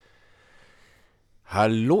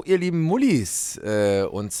Hallo, ihr lieben Mullis,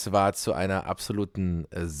 und zwar zu einer absoluten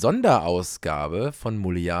Sonderausgabe von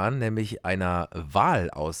Mullian, nämlich einer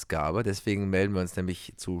Wahlausgabe. Deswegen melden wir uns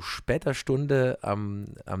nämlich zu später Stunde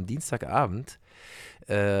am Dienstagabend.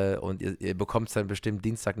 Und ihr bekommt es dann bestimmt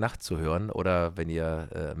Dienstagnacht zu hören oder wenn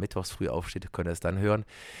ihr mittwochs früh aufsteht, könnt ihr es dann hören.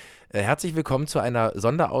 Herzlich willkommen zu einer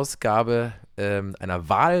Sonderausgabe, einer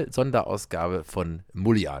Wahl-Sonderausgabe von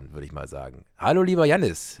Mullian, würde ich mal sagen. Hallo, lieber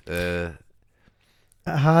Jannis.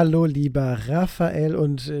 Hallo, lieber Raphael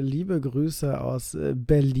und liebe Grüße aus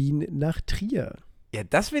Berlin nach Trier. Ja,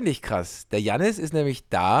 das finde ich krass. Der Jannis ist nämlich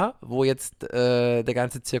da, wo jetzt der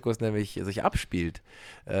ganze Zirkus nämlich sich abspielt,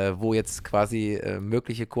 wo jetzt quasi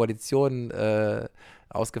mögliche Koalitionen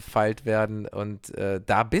ausgefeilt werden und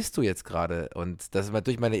da bist du jetzt gerade. Und das ist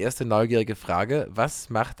natürlich meine erste neugierige Frage. Was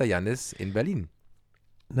macht der Jannis in Berlin?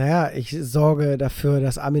 Naja, ich sorge dafür,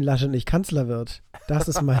 dass Armin Laschet nicht Kanzler wird. Das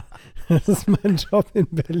ist mein Job in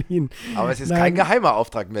Berlin. Aber es ist kein Nein, geheimer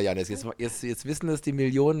Auftrag mehr, Jannis. Jetzt wissen es die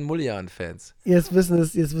Millionen Mulligan-Fans. jetzt wissen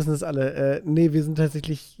es alle. Nee, wir sind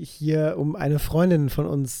tatsächlich hier, um eine Freundin von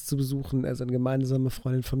uns zu besuchen, also eine gemeinsame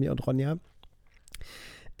Freundin von mir und Ronja.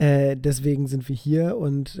 Deswegen sind wir hier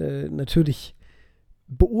und natürlich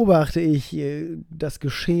beobachte ich das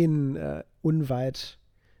Geschehen unweit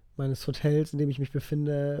meines Hotels, in dem ich mich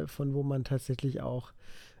befinde, von wo man tatsächlich auch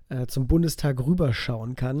zum Bundestag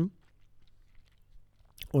rüberschauen kann.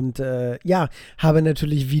 Und ja, habe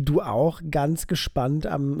natürlich, wie du auch, ganz gespannt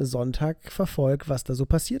am Sonntag verfolgt, was da so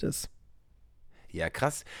passiert ist. Ja,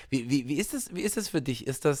 krass. Wie ist es für dich?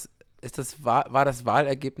 War das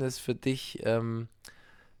Wahlergebnis für dich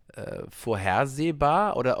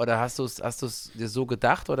vorhersehbar oder hast du's dir so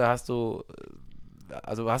gedacht oder hast du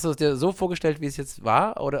es dir so vorgestellt, wie es jetzt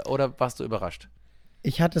war oder warst du überrascht?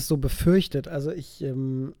 Ich hatte es so befürchtet. Also ich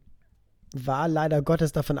war leider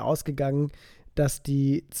Gottes davon ausgegangen, dass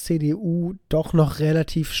die CDU doch noch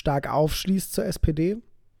relativ stark aufschließt zur SPD.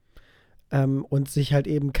 Und sich halt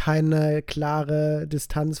eben keine klare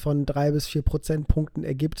Distanz von 3 bis 4 Prozentpunkten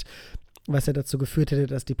ergibt, was ja dazu geführt hätte,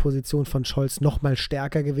 dass die Position von Scholz noch mal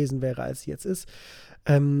stärker gewesen wäre, als sie jetzt ist.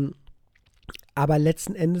 Ähm, aber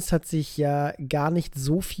letzten Endes hat sich ja gar nicht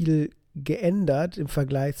so viel geändert im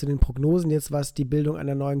Vergleich zu den Prognosen jetzt, was die Bildung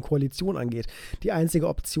einer neuen Koalition angeht. Die einzige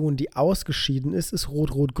Option, die ausgeschieden ist, ist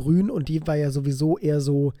Rot-Rot-Grün und die war ja sowieso eher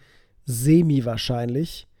so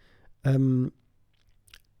semi-wahrscheinlich. Ähm,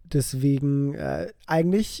 Deswegen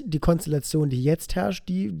eigentlich die Konstellation, die jetzt herrscht,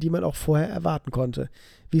 die man auch vorher erwarten konnte.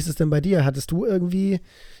 Wie ist es denn bei dir? Hattest du irgendwie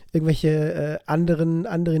irgendwelche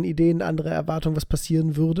anderen Ideen, andere Erwartungen, was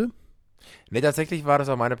passieren würde? Nee, tatsächlich war das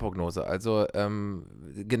auch meine Prognose. Also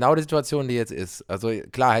genau die Situation, die jetzt ist. Also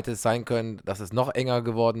klar hätte es sein können, dass es noch enger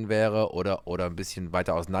geworden wäre oder ein bisschen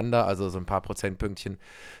weiter auseinander, also so ein paar Prozentpünktchen.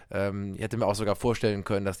 Ich hätte mir auch sogar vorstellen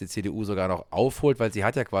können, dass die CDU sogar noch aufholt, weil sie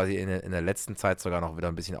hat ja quasi in der letzten Zeit sogar noch wieder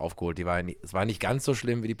ein bisschen aufgeholt. Es war nicht ganz so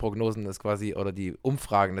schlimm, wie die Prognosen das quasi oder die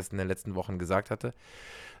Umfragen das in den letzten Wochen gesagt hatte.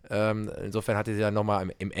 Insofern hatte sie ja nochmal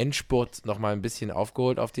im Endspurt nochmal ein bisschen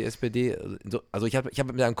aufgeholt auf die SPD. Also ich hab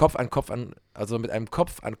mit einem Kopf an Kopf,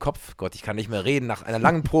 Gott, ich kann nicht mehr reden, nach einer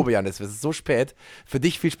langen Probe, Janis, es ist so spät, für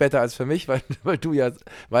dich viel später als für mich, weil du ja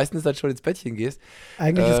meistens dann schon ins Bettchen gehst.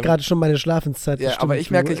 Eigentlich ist Ähm, gerade schon meine Schlafenszeit, das ja, aber stimmt.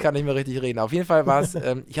 ich merke, ich kann nicht mehr richtig reden. Auf jeden Fall war es,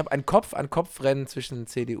 ich habe ein Kopf-an-Kopf-Rennen zwischen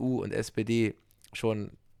CDU und SPD schon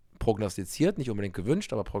prognostiziert, nicht unbedingt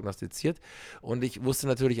gewünscht, aber prognostiziert. Und ich wusste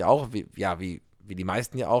natürlich auch, wie die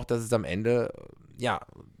meisten ja auch, dass es am Ende,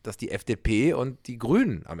 dass die FDP und die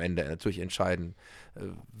Grünen am Ende natürlich entscheiden,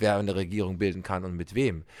 wer eine Regierung bilden kann und mit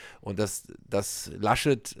wem. Und dass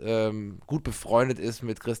Laschet gut befreundet ist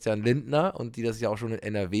mit Christian Lindner und die das ja auch schon in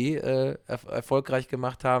NRW erfolgreich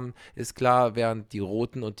gemacht haben, ist klar, während die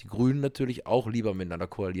Roten und die Grünen natürlich auch lieber miteinander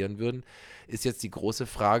koalieren würden, ist jetzt die große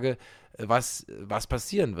Frage, was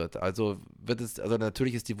passieren wird. Also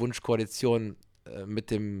natürlich ist die Wunschkoalition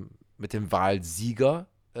mit dem Wahlsieger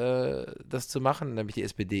das zu machen. Nämlich die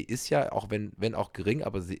SPD ist ja, auch wenn auch gering,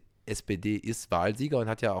 aber die SPD ist Wahlsieger und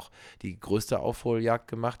hat ja auch die größte Aufholjagd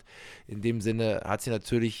gemacht. In dem Sinne hat sie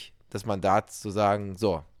natürlich das Mandat zu sagen,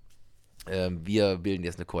 so, wir bilden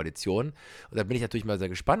jetzt eine Koalition. Und da bin ich natürlich mal sehr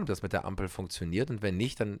gespannt, ob das mit der Ampel funktioniert. Und wenn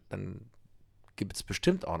nicht, dann gibt es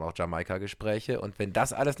bestimmt auch noch Jamaika-Gespräche. Und wenn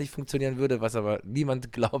das alles nicht funktionieren würde, was aber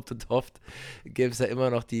niemand glaubt und hofft, gäbe es ja immer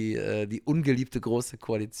noch die ungeliebte große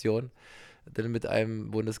Koalition. Denn mit einem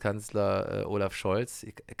Bundeskanzler Olaf Scholz.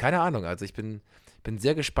 Keine Ahnung, also ich bin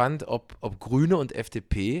sehr gespannt, ob Grüne und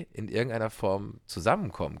FDP in irgendeiner Form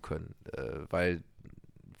zusammenkommen können. Weil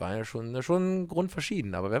war ja schon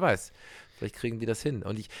grundverschieden, aber wer weiß, vielleicht kriegen die das hin.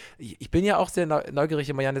 Und ich bin ja auch sehr neugierig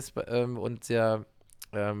immer, Janis, und sehr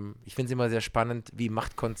ich finde es immer sehr spannend, wie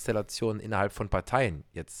Machtkonstellationen innerhalb von Parteien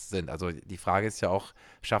jetzt sind. Also die Frage ist ja auch,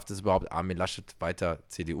 schafft es überhaupt Armin Laschet weiter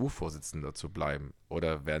CDU-Vorsitzender zu bleiben?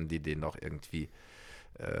 Oder werden die den noch irgendwie,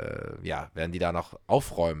 werden die da noch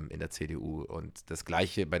aufräumen in der CDU? Und das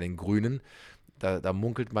Gleiche bei den Grünen. Da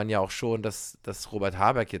munkelt man ja auch schon, dass Robert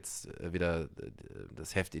Habeck jetzt wieder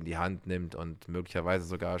das Heft in die Hand nimmt und möglicherweise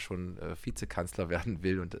sogar schon Vizekanzler werden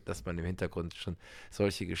will und dass man im Hintergrund schon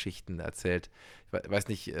solche Geschichten erzählt. Ich weiß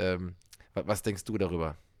nicht, was denkst du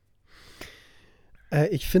darüber?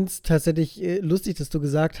 Ich finde es tatsächlich lustig, dass du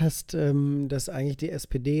gesagt hast, dass eigentlich die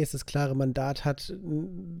SPD jetzt das klare Mandat hat,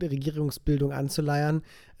 die Regierungsbildung anzuleiern.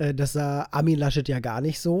 Das sah Armin Laschet ja gar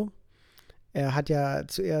nicht so. Er hat ja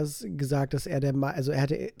zuerst gesagt, dass also er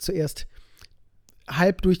hatte zuerst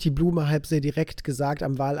halb durch die Blume, halb sehr direkt gesagt,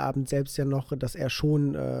 am Wahlabend selbst ja noch, dass er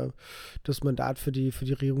schon das Mandat für die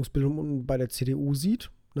Regierungsbildung bei der CDU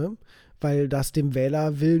sieht, ne? Weil das dem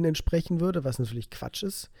Wählerwillen entsprechen würde, was natürlich Quatsch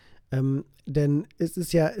ist. Denn es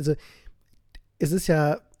ist ja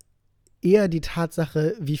eher die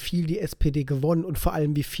Tatsache, wie viel die SPD gewonnen und vor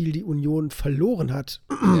allem, wie viel die Union verloren hat,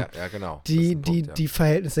 Ja, genau. die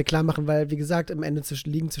Verhältnisse klar machen, weil, wie gesagt, im Ende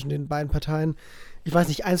liegen zwischen den beiden Parteien, ich weiß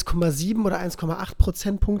nicht, 1,7 oder 1,8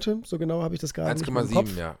 Prozentpunkte, so genau habe ich das gerade nicht im Kopf.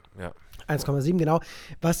 1,7, ja. 1,7, genau,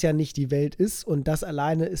 was ja nicht die Welt ist und das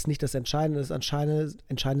alleine ist nicht das Entscheidende. Das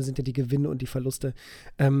Entscheidende sind ja die Gewinne und die Verluste.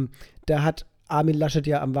 Da hat Armin Laschet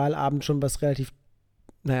ja am Wahlabend schon was relativ,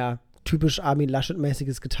 typisch Armin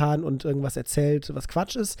Laschet-mäßiges getan und irgendwas erzählt, was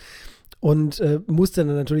Quatsch ist. Und musste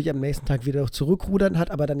dann natürlich am nächsten Tag wieder zurückrudern,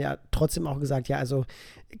 hat aber dann ja trotzdem auch gesagt, ja, also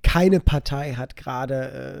keine Partei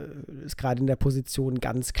ist gerade in der Position,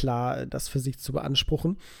 ganz klar das für sich zu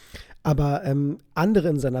beanspruchen. Aber andere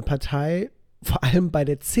in seiner Partei, vor allem bei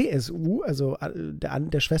der CSU, also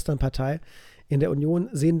der Schwesternpartei in der Union,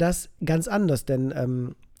 sehen das ganz anders.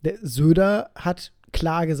 Denn der Söder hat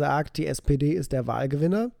klar gesagt, die SPD ist der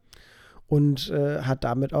Wahlgewinner und hat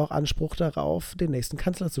damit auch Anspruch darauf, den nächsten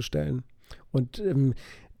Kanzler zu stellen. Und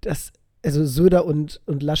also Söder und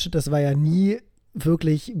Laschet, das war ja nie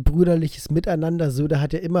wirklich brüderliches Miteinander. Söder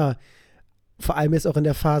hat ja immer, vor allem jetzt auch in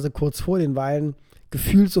der Phase kurz vor den Wahlen,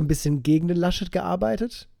 gefühlt so ein bisschen gegen den Laschet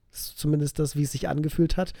gearbeitet. Das ist zumindest das, wie es sich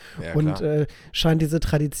angefühlt hat. Ja, und scheint diese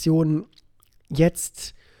Tradition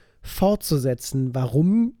jetzt fortzusetzen.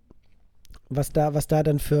 Warum? Was da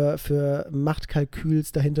dann für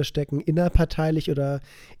Machtkalküls dahinter stecken, innerparteilich oder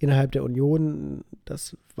innerhalb der Union,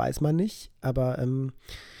 das weiß man nicht. Aber sagen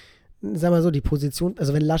wir so, die Position,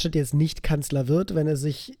 also wenn Laschet jetzt nicht Kanzler wird, wenn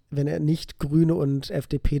er nicht Grüne und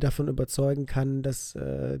FDP davon überzeugen kann, dass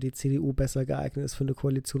die CDU besser geeignet ist für eine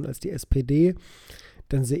Koalition als die SPD,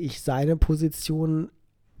 dann sehe ich seine Position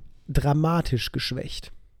dramatisch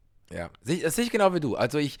geschwächt. Ja, das sehe ich genau wie du.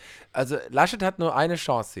 Also Laschet hat nur eine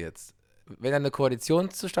Chance jetzt. Wenn er eine Koalition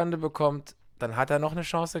zustande bekommt, dann hat er noch eine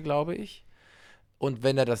Chance, glaube ich. Und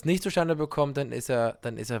wenn er das nicht zustande bekommt, dann ist er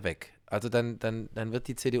weg. Also dann wird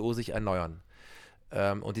die CDU sich erneuern.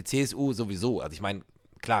 Und die CSU sowieso. Also ich meine,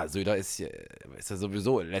 klar, Söder ist ja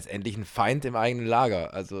sowieso letztendlich ein Feind im eigenen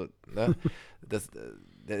Lager. Also, ne,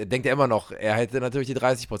 der denkt ja immer noch, er hätte natürlich die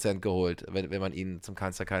 30% geholt, wenn man ihn zum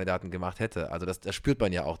Kanzlerkandidaten gemacht hätte. Also das spürt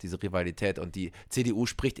man ja auch, diese Rivalität. Und die CDU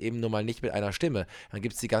spricht eben nun mal nicht mit einer Stimme. Dann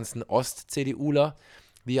gibt es die ganzen Ost-CDUler,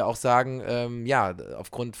 die ja auch sagen,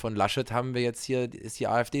 aufgrund von Laschet ist die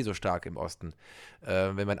AfD so stark im Osten.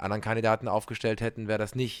 Wenn wir einen anderen Kandidaten aufgestellt hätten, wäre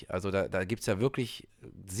das nicht. Also da gibt es ja wirklich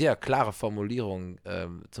sehr klare Formulierungen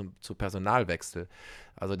zu Personalwechsel.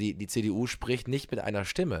 Also die CDU spricht nicht mit einer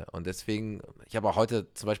Stimme. Und deswegen, ich habe auch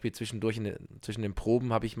heute zum Beispiel zwischendurch zwischen den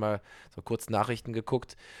Proben habe ich mal so kurz Nachrichten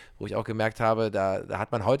geguckt, wo ich auch gemerkt habe, da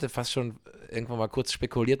hat man heute fast schon irgendwann mal kurz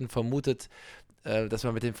spekuliert und vermutet, dass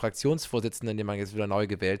man mit dem Fraktionsvorsitzenden, den man jetzt wieder neu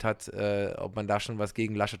gewählt hat, ob man da schon was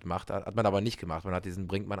gegen Laschet macht. Hat man aber nicht gemacht. Man hat diesen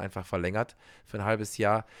Brinkmann einfach verlängert für ein halbes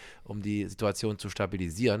Jahr, um die Situation zu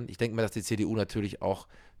stabilisieren. Ich denke mal, dass die CDU natürlich auch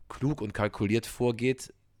klug und kalkuliert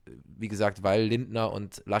vorgeht. Wie gesagt, weil Lindner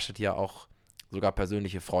und Laschet ja auch sogar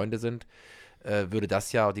persönliche Freunde sind, würde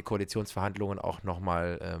das ja die Koalitionsverhandlungen auch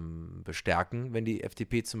nochmal bestärken, wenn die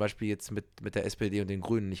FDP zum Beispiel jetzt mit der SPD und den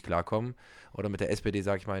Grünen nicht klarkommen, oder mit der SPD,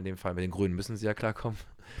 sage ich mal in dem Fall, mit den Grünen müssen sie ja klarkommen,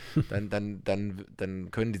 dann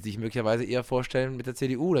können die sich möglicherweise eher vorstellen, mit der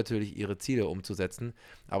CDU natürlich ihre Ziele umzusetzen,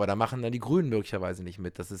 aber da machen dann die Grünen möglicherweise nicht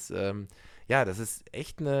mit. Das ist, das ist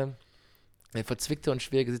echt eine verzwickte und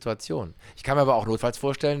schwierige Situation. Ich kann mir aber auch notfalls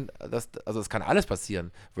vorstellen, es kann alles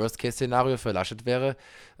passieren. Worst-Case-Szenario für Laschet wäre,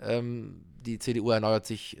 die CDU erneuert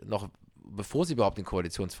sich noch, bevor sie überhaupt in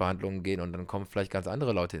Koalitionsverhandlungen gehen, und dann kommen vielleicht ganz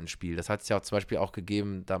andere Leute ins Spiel. Das hat es ja auch zum Beispiel auch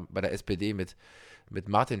gegeben bei der SPD mit mit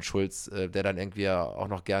Martin Schulz, der dann irgendwie auch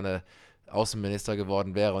noch gerne Außenminister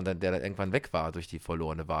geworden wäre und der dann irgendwann weg war durch die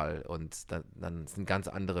verlorene Wahl. Und dann sind ganz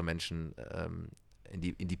andere Menschen in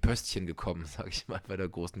die Pöstchen gekommen, sage ich mal, bei der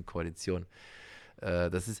Großen Koalition.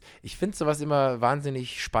 Ich finde sowas immer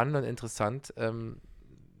wahnsinnig spannend und interessant,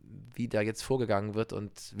 wie da jetzt vorgegangen wird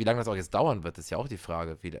und wie lange das auch jetzt dauern wird, ist ja auch die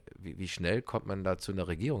Frage. Wie schnell kommt man da zu einer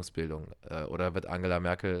Regierungsbildung? Oder wird Angela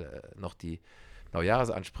Merkel noch die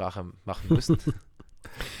Neujahresansprache machen müssen?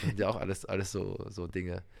 Das sind ja auch alles so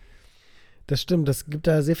Dinge. Das stimmt, das gibt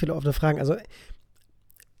da sehr viele offene Fragen. Also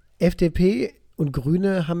FDP und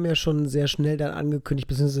Grüne haben ja schon sehr schnell dann angekündigt,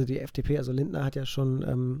 beziehungsweise die FDP, also Lindner hat ja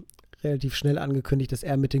schon relativ schnell angekündigt, dass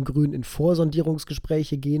er mit den Grünen in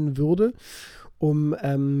Vorsondierungsgespräche gehen würde,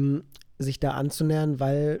 um sich da anzunähern,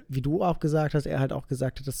 weil, wie du auch gesagt hast, er halt auch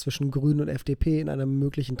gesagt hat, dass zwischen Grünen und FDP in einem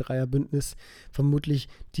möglichen Dreierbündnis vermutlich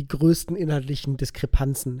die größten inhaltlichen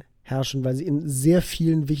Diskrepanzen herrschen, weil sie in sehr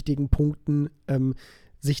vielen wichtigen Punkten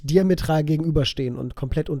sich diametral gegenüberstehen und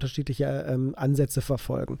komplett unterschiedliche Ansätze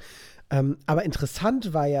verfolgen. Aber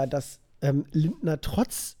interessant war ja, dass Lindner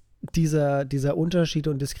trotz dieser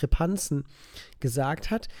Unterschiede und Diskrepanzen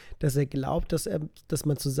gesagt hat, dass er glaubt, dass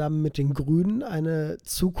man zusammen mit den Grünen eine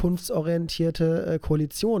zukunftsorientierte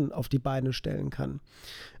Koalition auf die Beine stellen kann.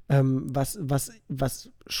 Was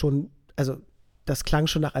schon, also das klang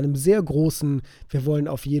schon nach einem sehr großen, wir wollen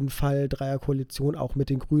auf jeden Fall Dreierkoalition auch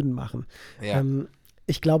mit den Grünen machen. Ja.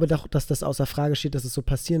 Ich glaube doch, dass das außer Frage steht, dass es so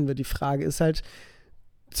passieren wird. Die Frage ist halt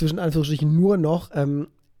zwischen Anführungsstrichen nur noch,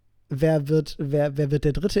 wer wird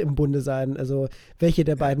der Dritte im Bunde sein? Also welche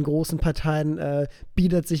der beiden großen Parteien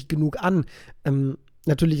bietet sich genug an?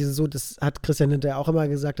 Natürlich ist es so, das hat Christian hinterher auch immer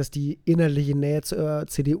gesagt, dass die innerliche Nähe zur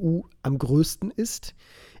CDU am größten ist.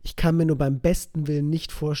 Ich kann mir nur beim besten Willen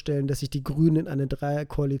nicht vorstellen, dass sich die Grünen in eine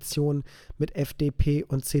Dreierkoalition mit FDP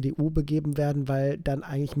und CDU begeben werden, weil dann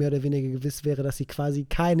eigentlich mehr oder weniger gewiss wäre, dass sie quasi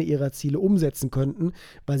keine ihrer Ziele umsetzen könnten,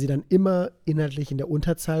 weil sie dann immer inhaltlich in der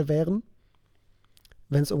Unterzahl wären,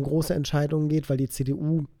 wenn es um große Entscheidungen geht, weil die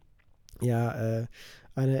CDU ja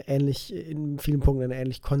in vielen Punkten eine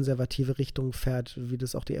ähnlich konservative Richtung fährt, wie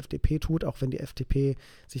das auch die FDP tut, auch wenn die FDP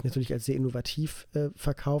sich natürlich als sehr innovativ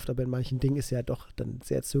verkauft, aber in manchen Dingen ist sie ja doch dann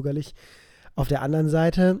sehr zögerlich. Auf der anderen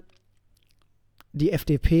Seite, die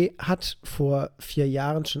FDP hat vor 4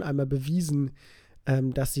 Jahren schon einmal bewiesen,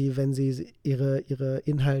 dass sie, wenn sie ihre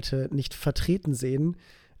Inhalte nicht vertreten sehen,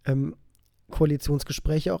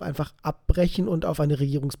 Koalitionsgespräche auch einfach abbrechen und auf eine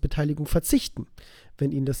Regierungsbeteiligung verzichten,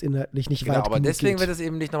 wenn ihnen das inhaltlich nicht weit genug geht. Aber deswegen wird es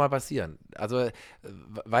eben nicht nochmal passieren. Also,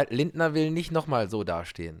 weil Lindner will nicht nochmal so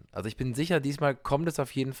dastehen. Also ich bin sicher, diesmal kommt es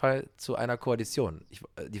auf jeden Fall zu einer Koalition.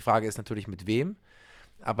 Die Frage ist natürlich, mit wem,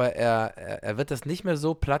 aber er wird das nicht mehr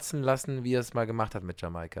so platzen lassen, wie er es mal gemacht hat mit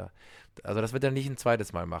Jamaika. Also das wird er nicht ein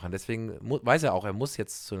zweites Mal machen. Deswegen weiß er auch, er muss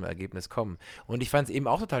jetzt zu einem Ergebnis kommen. Und ich fand es eben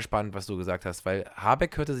auch total spannend, was du gesagt hast, weil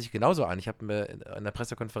Habeck hörte sich genauso an. Ich habe mir in der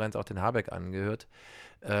Pressekonferenz auch den Habeck angehört.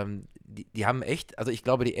 Die haben echt, also ich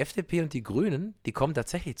glaube, die FDP und die Grünen, die kommen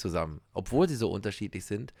tatsächlich zusammen. Obwohl sie so unterschiedlich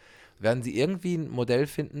sind, werden sie irgendwie ein Modell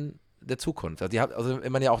finden der Zukunft. Also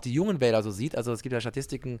wenn man ja auch die jungen Wähler so sieht, also es gibt ja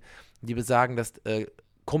Statistiken, die besagen, dass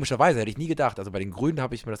komischerweise hätte ich nie gedacht, also bei den Grünen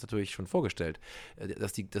habe ich mir das natürlich schon vorgestellt,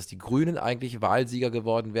 dass die Grünen eigentlich Wahlsieger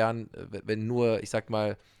geworden wären, wenn nur, ich sag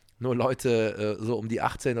mal, nur Leute so um die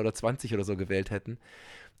 18 oder 20 oder so gewählt hätten.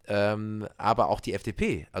 Aber auch die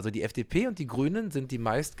FDP. Also die FDP und die Grünen sind die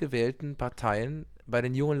meistgewählten Parteien bei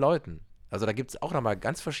den jungen Leuten. Also da gibt es auch nochmal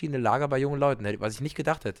ganz verschiedene Lager bei jungen Leuten, was ich nicht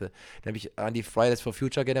gedacht hätte. Nämlich an die Fridays for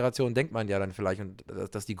Future Generation denkt man ja dann vielleicht,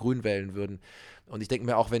 dass die Grünen wählen würden. Und ich denke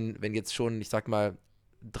mir auch, wenn jetzt schon, ich sag mal,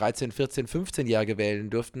 13, 14, 15-Jährige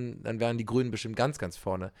wählen dürften, dann wären die Grünen bestimmt ganz, ganz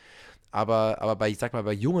vorne. Aber ich sag mal,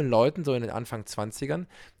 bei jungen Leuten, so in den Anfang 20ern,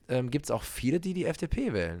 gibt es auch viele, die die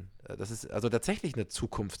FDP wählen. Das ist also tatsächlich eine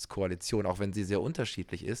Zukunftskoalition, auch wenn sie sehr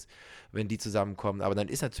unterschiedlich ist, wenn die zusammenkommen. Aber dann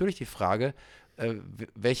ist natürlich die Frage,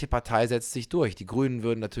 welche Partei setzt sich durch? Die Grünen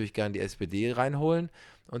würden natürlich gerne die SPD reinholen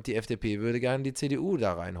und die FDP würde gerne die CDU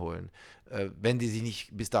da reinholen, wenn die sich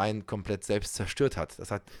nicht bis dahin komplett selbst zerstört hat. Das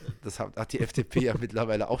hat die FDP ja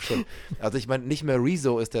mittlerweile auch schon. Also ich meine, nicht mehr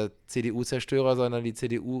Rezo ist der CDU-Zerstörer, sondern die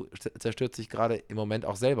CDU zerstört sich gerade im Moment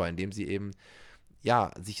auch selber, indem sie eben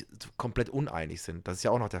ja, sich komplett uneinig sind. Das ist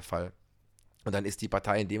ja auch noch der Fall. Und dann ist die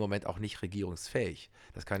Partei in dem Moment auch nicht regierungsfähig.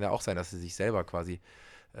 Das kann ja auch sein, dass sie sich selber quasi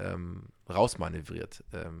rausmanövriert.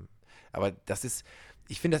 Aber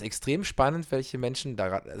ich finde das extrem spannend, welche Menschen da,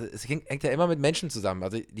 also es hängt ja immer mit Menschen zusammen.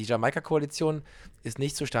 Also die Jamaika-Koalition ist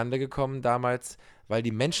nicht zustande gekommen damals, weil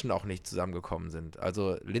die Menschen auch nicht zusammengekommen sind.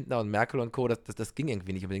 Also Lindner und Merkel und Co., das ging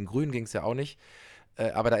irgendwie nicht. Und mit den Grünen ging es ja auch nicht.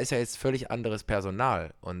 Aber da ist ja jetzt völlig anderes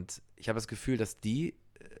Personal. Und ich habe das Gefühl, dass die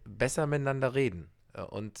besser miteinander reden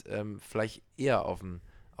und vielleicht eher auf den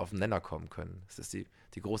Nenner kommen können. Das ist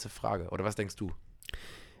die große Frage. Oder was denkst du?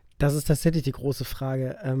 Das ist tatsächlich die große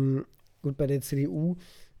Frage. Gut, bei der CDU,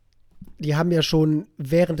 die haben ja schon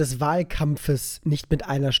während des Wahlkampfes nicht mit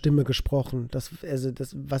einer Stimme gesprochen. Das,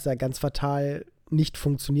 was ja ganz fatal nicht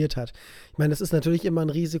funktioniert hat. Ich meine, das ist natürlich immer ein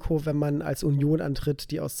Risiko, wenn man als Union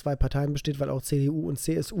antritt, die aus zwei Parteien besteht, weil auch CDU und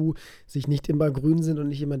CSU sich nicht immer grün sind und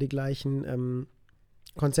nicht immer die gleichen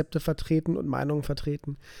Konzepte vertreten und Meinungen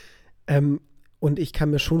vertreten. Und ich kann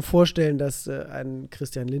mir schon vorstellen, dass ein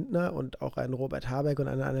Christian Lindner und auch ein Robert Habeck und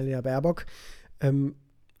eine Annalena Baerbock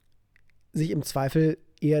sich im Zweifel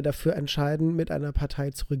eher dafür entscheiden, mit einer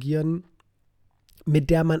Partei zu regieren, mit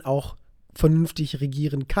der man auch vernünftig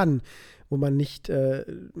regieren kann, wo man nicht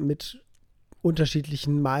mit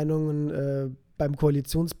unterschiedlichen Meinungen beim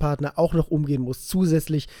Koalitionspartner auch noch umgehen muss,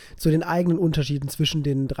 zusätzlich zu den eigenen Unterschieden zwischen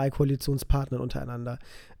den 3 Koalitionspartnern untereinander.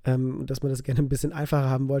 Dass man das gerne ein bisschen einfacher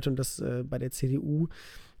haben wollte und dass bei der CDU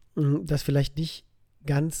das vielleicht nicht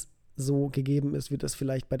ganz so gegeben ist, wie das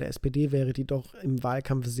vielleicht bei der SPD wäre, die doch im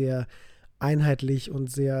Wahlkampf sehr einheitlich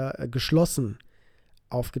und sehr geschlossen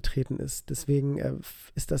aufgetreten ist. Deswegen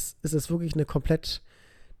ist das wirklich eine komplett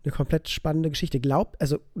spannende Geschichte.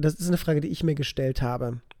 Also das ist eine Frage, die ich mir gestellt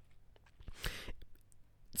habe.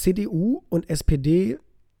 CDU und SPD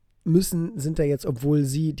sind ja jetzt, obwohl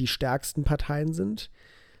sie die stärksten Parteien sind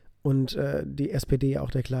und die SPD ja auch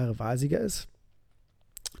der klare Wahlsieger ist,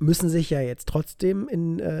 müssen sich ja jetzt trotzdem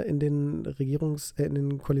in den in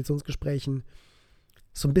den Koalitionsgesprächen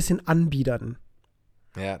so ein bisschen anbiedern.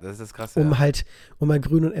 Ja, das ist das Krasse. Um mal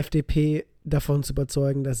Grüne und FDP davon zu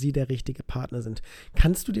überzeugen, dass sie der richtige Partner sind.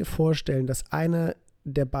 Kannst du dir vorstellen, dass eine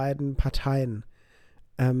der beiden Parteien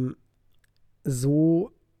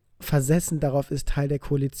so versessen darauf ist, Teil der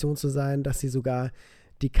Koalition zu sein, dass sie sogar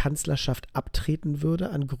die Kanzlerschaft abtreten würde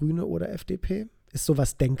an Grüne oder FDP? Ist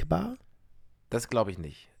sowas denkbar? Das glaube ich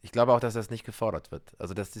nicht. Ich glaube auch, dass das nicht gefordert wird.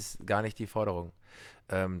 Also das ist gar nicht die Forderung.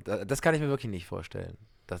 Das kann ich mir wirklich nicht vorstellen,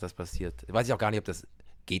 dass das passiert. Weiß ich auch gar nicht,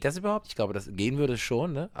 geht das überhaupt? Ich glaube, das gehen würde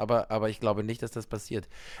schon, ne? Aber ich glaube nicht, dass das passiert.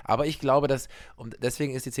 Aber ich glaube, und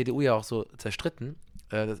deswegen ist die CDU ja auch so zerstritten.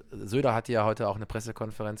 Söder hat ja heute auch eine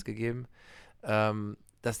Pressekonferenz gegeben,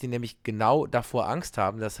 dass die nämlich genau davor Angst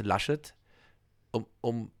haben, dass Laschet,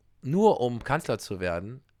 nur um Kanzler zu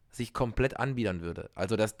werden, sich komplett anbiedern würde.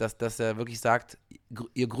 Also, dass er wirklich sagt,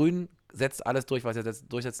 ihr Grünen setzt alles durch, was ihr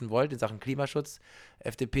durchsetzen wollt, in Sachen Klimaschutz,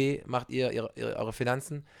 FDP macht eure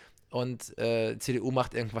Finanzen und CDU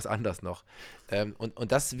macht irgendwas anderes noch.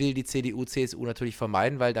 Und das will die CDU, CSU natürlich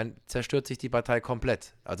vermeiden, weil dann zerstört sich die Partei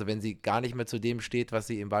komplett. Also wenn sie gar nicht mehr zu dem steht, was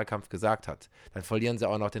sie im Wahlkampf gesagt hat, dann verlieren sie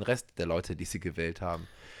auch noch den Rest der Leute, die sie gewählt haben.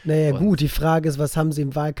 Naja, gut, die Frage ist, was haben sie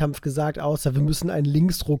im Wahlkampf gesagt, außer wir müssen einen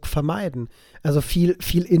Linksruck vermeiden. Also viel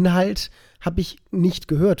Inhalt habe ich nicht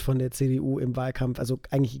gehört von der CDU im Wahlkampf, also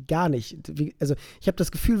eigentlich gar nicht. Also ich habe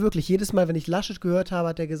das Gefühl wirklich, jedes Mal, wenn ich Laschet gehört habe,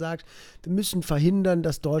 hat er gesagt, wir müssen verhindern,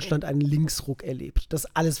 dass Deutschland einen Linksruck erlebt. Das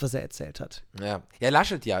ist alles, was er erzählt hat. Ja,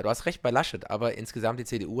 Laschet, ja, du hast recht bei Laschet, aber insgesamt die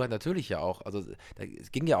CDU hat natürlich ja auch, also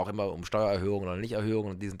es ging ja auch immer um Steuererhöhungen oder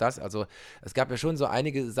Nichterhöhungen und dies und das, also es gab ja schon so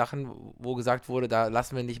einige Sachen, wo gesagt wurde, da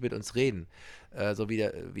lassen wir nicht mit uns reden, so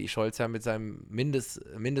wie Scholz ja mit seinem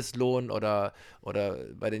Mindestlohn oder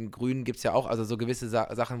bei den Grünen gibt es ja auch, also so gewisse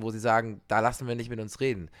Sachen, wo sie sagen, da lassen wir nicht mit uns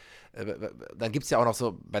reden. Dann gibt es ja auch noch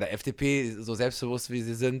so, bei der FDP, so selbstbewusst wie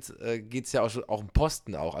sie sind, geht es ja auch um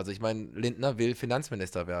Posten auch. Also ich meine, Lindner will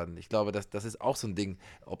Finanzminister werden. Ich glaube, das ist auch so ein Ding.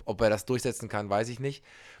 Ob er das durchsetzen kann, weiß ich nicht.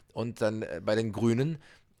 Und dann bei den Grünen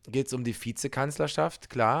geht es um die Vizekanzlerschaft,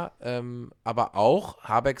 klar. Aber auch,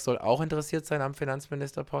 Habeck soll auch interessiert sein am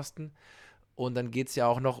Finanzministerposten. Und dann geht es ja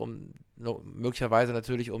auch noch möglicherweise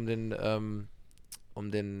natürlich um den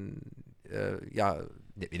ja,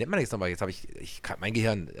 wie nennt man das nochmal? Jetzt habe mein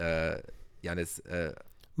Gehirn, Janis,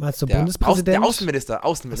 Meinst du Bundespräsident? Der Außenminister.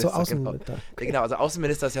 Außenminister. Genau. Okay. Genau, also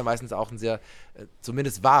Außenminister ist ja meistens auch ein sehr,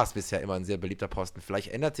 zumindest war es bisher immer ein sehr beliebter Posten.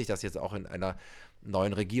 Vielleicht ändert sich das jetzt auch in einer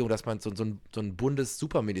neuen Regierung, dass man so ein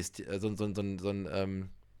Bundessuperministerium,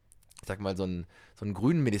 ich sag mal, so ein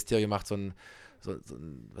grünen Ministerium macht,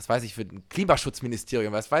 was weiß ich, für ein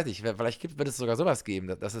Klimaschutzministerium, was weiß ich, vielleicht wird es sogar sowas geben,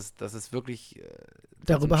 das ist wirklich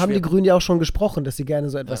darüber haben die Grünen ja auch schon gesprochen, dass sie gerne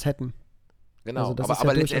so etwas hätten. Genau, also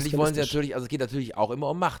aber letztendlich wollen sie natürlich, also es geht natürlich auch immer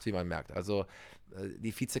um Macht, wie man merkt. Also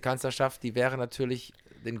die Vizekanzlerschaft, die wäre natürlich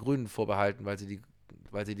den Grünen vorbehalten, weil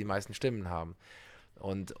sie die meisten Stimmen haben.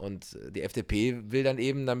 Und die FDP will dann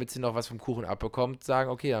eben, damit sie noch was vom Kuchen abbekommt,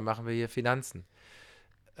 sagen, okay, dann machen wir hier Finanzen.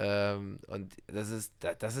 Und das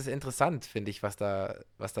ist interessant, finde ich, was da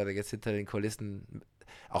jetzt hinter den Kulissen,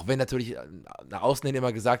 auch wenn natürlich nach außen hin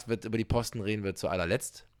immer gesagt wird, über die Posten reden wir zu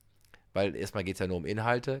allerletzt, weil erstmal geht es ja nur um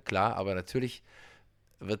Inhalte, klar, aber natürlich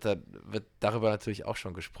wird darüber natürlich auch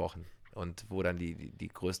schon gesprochen und wo dann die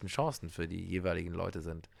größten Chancen für die jeweiligen Leute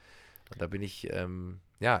sind. Und da bin ich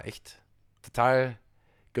ja echt total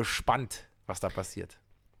gespannt, was da passiert.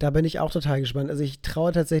 Da bin ich auch total gespannt. Also ich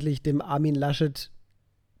traue tatsächlich dem Armin Laschet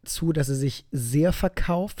zu, dass er sich sehr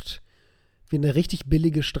verkauft, wie eine richtig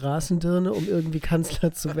billige Straßendirne, um irgendwie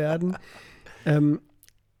Kanzler zu werden.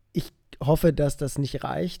 Ich hoffe, dass das nicht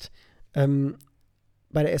reicht. Bei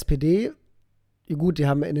der SPD, gut, die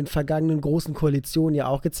haben in den vergangenen großen Koalitionen ja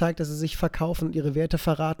auch gezeigt, dass sie sich verkaufen und ihre Werte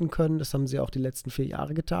verraten können. Das haben sie auch die letzten 4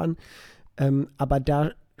 Jahre getan. Aber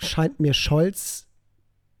da scheint mir Scholz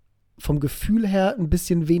vom Gefühl her ein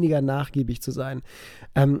bisschen weniger nachgiebig zu sein.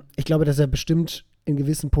 Ich glaube, dass er bestimmt in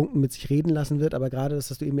gewissen Punkten mit sich reden lassen wird, aber gerade,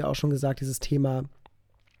 das hast du eben ja auch schon gesagt, dieses Thema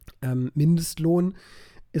Mindestlohn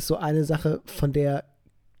ist so eine Sache, von der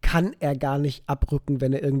kann er gar nicht abrücken,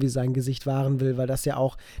 wenn er irgendwie sein Gesicht wahren will, weil das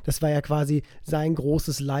war ja quasi sein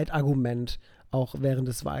großes Leitargument auch während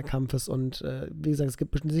des Wahlkampfes und wie gesagt, es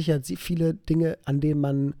gibt sicher viele Dinge, an denen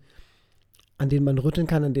man rütteln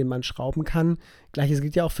kann, an denen man schrauben kann. Gleiches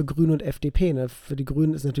gilt ja auch für Grüne und FDP. Ne? Für die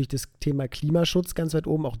Grünen ist natürlich das Thema Klimaschutz ganz weit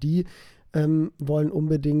oben. Auch die wollen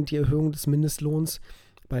unbedingt die Erhöhung des Mindestlohns.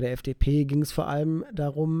 Bei der FDP ging es vor allem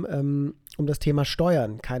darum, um das Thema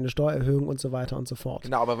Steuern, keine Steuererhöhung und so weiter und so fort.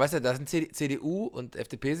 Genau, aber weißt du, da sind CDU und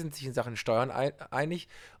FDP sind sich in Sachen Steuern einig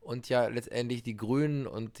und ja letztendlich die Grünen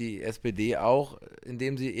und die SPD auch,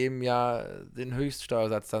 indem sie eben ja den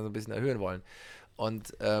Höchststeuersatz dann so ein bisschen erhöhen wollen.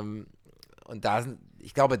 Und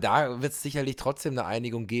ich glaube, da wird es sicherlich trotzdem eine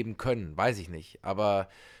Einigung geben können, weiß ich nicht. Aber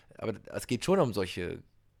es geht schon um solche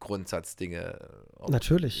Grundsatzdinge.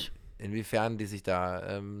 Natürlich. Inwiefern die sich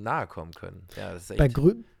da nahe kommen können. Ja, das ist echt. Bei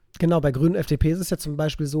Grünen und FDP ist es ja zum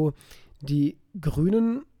Beispiel so, die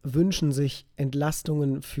Grünen wünschen sich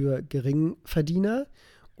Entlastungen für Geringverdiener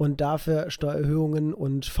und dafür Steuererhöhungen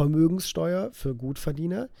und Vermögenssteuer für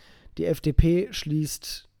Gutverdiener. Die FDP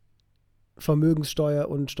schließt Vermögenssteuer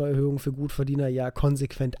und Steuererhöhung für Gutverdiener ja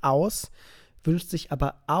konsequent aus, wünscht sich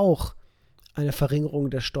aber auch eine Verringerung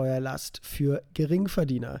der Steuerlast für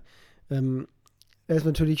Geringverdiener. Da ist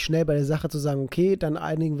natürlich schnell bei der Sache zu sagen, okay, dann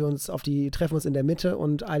treffen uns in der Mitte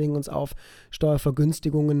und einigen uns auf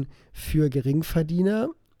Steuervergünstigungen für Geringverdiener.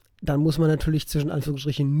 Dann muss man natürlich zwischen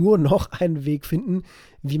Anführungsstrichen nur noch einen Weg finden,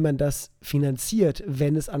 wie man das finanziert,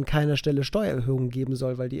 wenn es an keiner Stelle Steuererhöhungen geben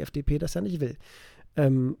soll, weil die FDP das ja nicht will.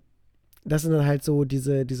 Das sind dann halt so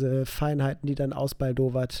diese Feinheiten, die dann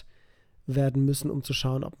ausbaldowert werden müssen, um zu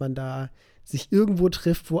schauen, ob man da sich irgendwo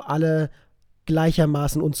trifft, wo alle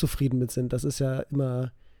gleichermaßen unzufrieden mit sind. Das ist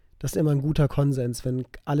immer ein guter Konsens. Wenn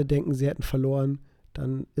alle denken, sie hätten verloren,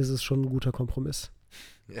 dann ist es schon ein guter Kompromiss.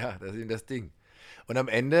 Ja, das ist eben das Ding. Und am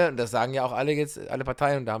Ende, und das sagen ja auch alle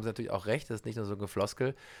Parteien, und da haben sie natürlich auch recht, das ist nicht nur so ein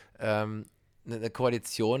Gefloskel, eine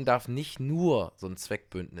Koalition darf nicht nur so ein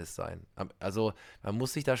Zweckbündnis sein. Also man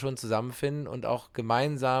muss sich da schon zusammenfinden und auch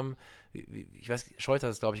gemeinsam, ich weiß, Scholz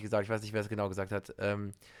hat es, glaube ich, gesagt, ich weiß nicht, wer es genau gesagt hat,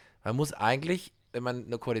 man muss eigentlich, wenn man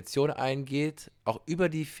eine Koalition eingeht, auch über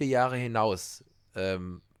die 4 Jahre hinaus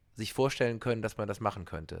sich vorstellen können, dass man das machen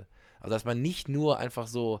könnte. Also dass man nicht nur einfach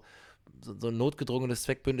so ein notgedrungenes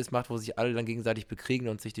Zweckbündnis macht, wo sich alle dann gegenseitig bekriegen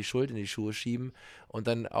und sich die Schuld in die Schuhe schieben und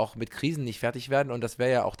dann auch mit Krisen nicht fertig werden. Und das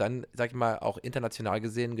wäre ja auch dann, sag ich mal, auch international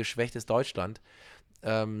gesehen ein geschwächtes Deutschland.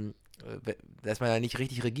 Da ist man ja nicht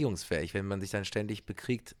richtig regierungsfähig, wenn man sich dann ständig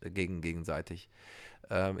bekriegt gegenseitig.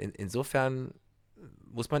 Insofern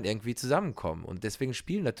muss man irgendwie zusammenkommen. Und deswegen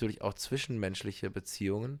spielen natürlich auch zwischenmenschliche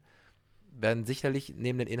Beziehungen, werden sicherlich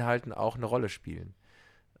neben den Inhalten auch eine Rolle spielen.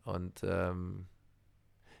 Und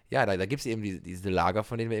ja, da gibt es eben diese Lager,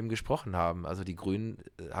 von denen wir eben gesprochen haben. Also die Grünen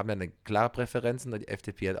haben ja eine klare Präferenz und die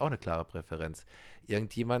FDP hat auch eine klare Präferenz.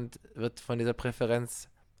 Irgendjemand wird von dieser Präferenz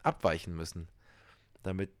abweichen müssen,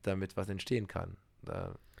 damit was entstehen kann.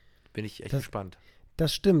 Da bin ich echt gespannt.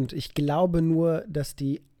 Das stimmt. Ich glaube nur, dass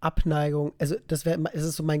die Abneigung, also es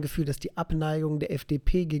ist so mein Gefühl, dass die Abneigung der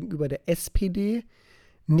FDP gegenüber der SPD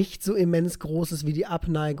nicht so immens groß ist wie die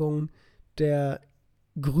Abneigung der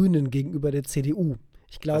Grünen gegenüber der CDU.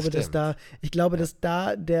 Ich glaube, dass da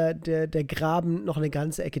der Graben noch eine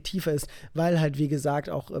ganze Ecke tiefer ist, weil halt, wie gesagt,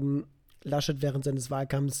 auch Laschet während seines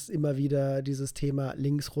Wahlkampfs immer wieder dieses Thema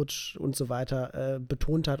Linksrutsch und so weiter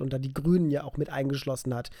betont hat und da die Grünen ja auch mit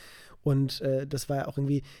eingeschlossen hat. Und das war ja auch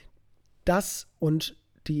irgendwie das und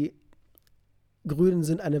die Grünen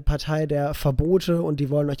sind eine Partei der Verbote und die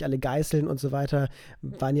wollen euch alle geißeln und so weiter,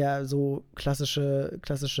 waren ja so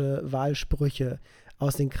klassische Wahlsprüche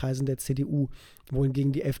aus den Kreisen der CDU,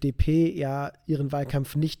 wohingegen die FDP ja ihren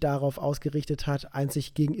Wahlkampf nicht darauf ausgerichtet hat,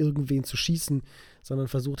 einzig gegen irgendwen zu schießen, sondern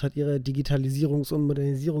versucht hat, ihre Digitalisierungs- und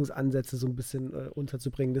Modernisierungsansätze so ein bisschen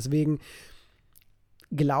unterzubringen. Deswegen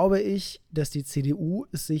glaube ich, dass die CDU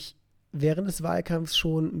es sich während des Wahlkampfs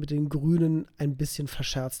schon mit den Grünen ein bisschen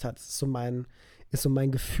verscherzt hat. Das ist so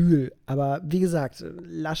mein Gefühl. Aber wie gesagt,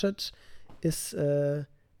 Laschet ist ein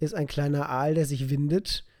kleiner Aal, der sich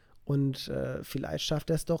windet. Und vielleicht schafft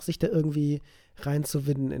er es doch, sich da irgendwie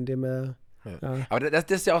reinzuwinden, indem er. Ja. Aber das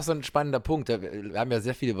ist ja auch so ein spannender Punkt. Wir haben ja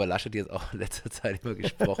sehr viel über Laschet jetzt auch in letzter Zeit immer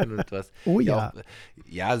gesprochen und was. Oh ja.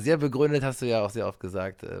 Ja, sehr begründet hast du ja auch sehr oft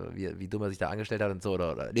gesagt, wie dumm er sich da angestellt hat und so.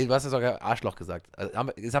 Oder nee, du hast ja sogar Arschloch gesagt. Also,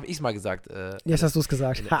 jetzt habe ich es mal gesagt. Jetzt hast du es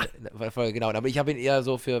gesagt. Genau, aber ich habe ihn eher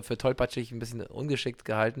so für tollpatschig, ein bisschen ungeschickt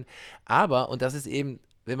gehalten. Aber, und das ist eben,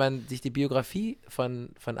 wenn man sich die Biografie von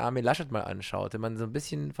Armin Laschet mal anschaut, wenn man so ein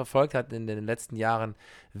bisschen verfolgt hat in den letzten Jahren,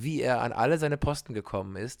 wie er an alle seine Posten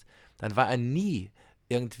gekommen ist, dann war er nie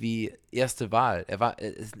irgendwie erste Wahl.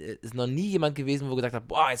 Ist noch nie jemand gewesen, wo gesagt hat,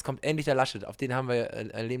 boah, jetzt kommt endlich der Laschet, auf den haben wir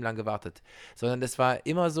ein Leben lang gewartet. Sondern das war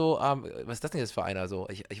immer so, was ist das denn jetzt für einer so?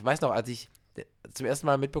 Ich weiß noch, als ich zum ersten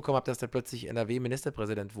Mal mitbekommen habe, dass der plötzlich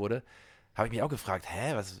NRW-Ministerpräsident wurde, habe ich mich auch gefragt,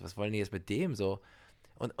 was wollen die jetzt mit dem so?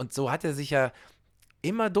 Und so hat er sich ja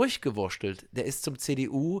immer durchgewurschtelt. Der ist zum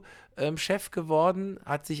CDU-Chef geworden,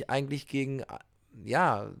 hat sich eigentlich gegen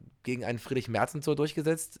einen Friedrich Merz und so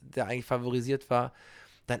durchgesetzt, der eigentlich favorisiert war.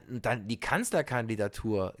 Dann die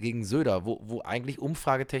Kanzlerkandidatur gegen Söder, wo eigentlich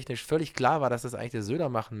umfragetechnisch völlig klar war, dass das eigentlich der Söder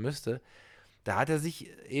machen müsste. Da hat er sich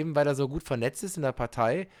eben, weil er so gut vernetzt ist in der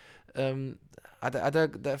Partei, hat er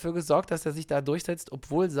dafür gesorgt, dass er sich da durchsetzt,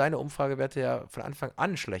 obwohl seine Umfragewerte ja von Anfang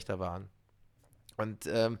an schlechter waren. Und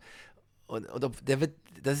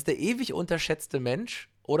das ist der ewig unterschätzte Mensch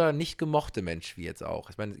oder nicht gemochte Mensch, wie jetzt auch.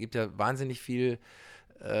 Ich meine, es gibt ja wahnsinnig viel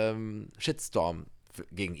Shitstorm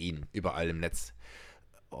gegen ihn überall im Netz.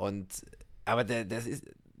 Aber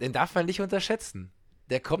den darf man nicht unterschätzen.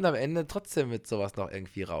 Der kommt am Ende trotzdem mit sowas noch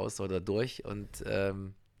irgendwie raus oder durch und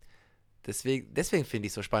deswegen finde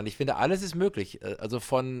ich es so spannend. Ich finde, alles ist möglich. Also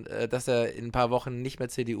dass er in ein paar Wochen nicht mehr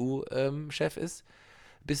CDU-Chef ist,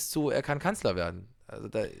 bis zu, er kann Kanzler werden. Also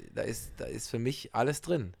da ist für mich alles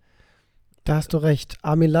drin. Da hast du recht.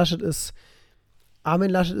 Armin Laschet ist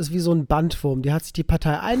wie so ein Bandwurm. Der hat sich die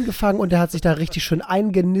Partei eingefangen und der hat sich da richtig schön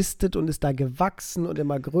eingenistet und ist da gewachsen und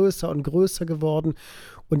immer größer und größer geworden.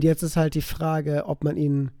 Und jetzt ist halt die Frage, ob man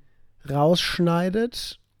ihn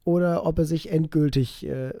rausschneidet oder ob er sich endgültig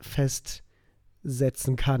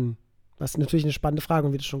festsetzen kann. Was natürlich eine spannende Frage.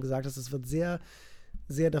 Und wie du schon gesagt hast, es wird sehr,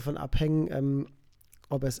 sehr davon abhängen,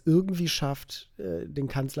 ob er es irgendwie schafft, den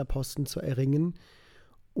Kanzlerposten zu erringen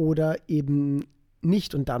oder eben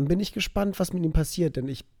nicht. Und dann bin ich gespannt, was mit ihm passiert, denn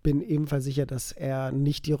ich bin ebenfalls sicher, dass er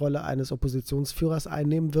nicht die Rolle eines Oppositionsführers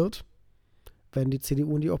einnehmen wird, wenn die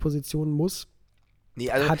CDU in die Opposition muss.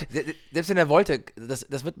 Nee, also selbst wenn er wollte,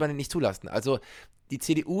 das wird man nicht zulassen. Also die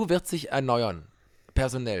CDU wird sich erneuern,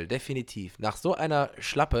 personell, definitiv. Nach so einer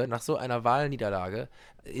Schlappe, nach so einer Wahlniederlage,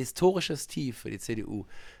 historisches Tief für die CDU,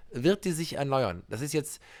 wird die sich erneuern. Das ist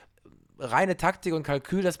jetzt reine Taktik und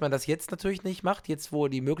Kalkül, dass man das jetzt natürlich nicht macht. Jetzt, wo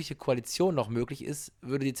die mögliche Koalition noch möglich ist,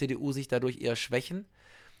 würde die CDU sich dadurch eher schwächen.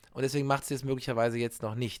 Und deswegen macht sie es möglicherweise jetzt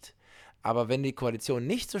noch nicht. Aber wenn die Koalition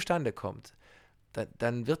nicht zustande kommt,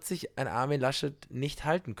 dann wird sich ein Armin Laschet nicht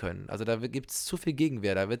halten können. Also da gibt es zu viel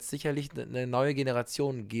Gegenwehr. Da wird es sicherlich eine neue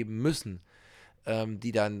Generation geben müssen,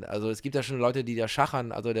 die dann, also es gibt ja schon Leute, die da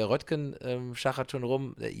schachern, also der Röttgen schachert schon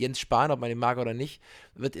rum, Jens Spahn, ob man ihn mag oder nicht,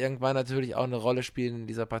 wird irgendwann natürlich auch eine Rolle spielen in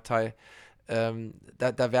dieser Partei.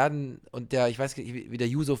 Da werden, und ich weiß nicht, wie der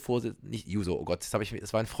Juso-Vorsitz, nicht Juso, oh Gott,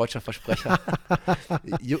 das war ein freudscher Versprecher.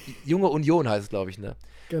 Junge Union heißt es, glaube ich, ne?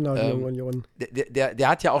 Genau, die Junge Union. Der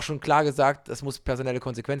hat ja auch schon klar gesagt, das muss personelle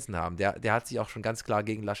Konsequenzen haben. Der hat sich auch schon ganz klar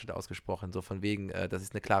gegen Laschet ausgesprochen, so von wegen, das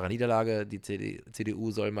ist eine klare Niederlage, die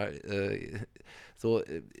CDU soll mal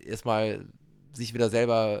erstmal sich wieder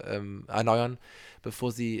selber erneuern,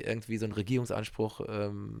 bevor sie irgendwie so einen Regierungsanspruch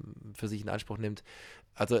für sich in Anspruch nimmt.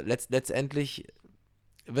 Also letztendlich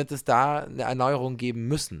wird es da eine Erneuerung geben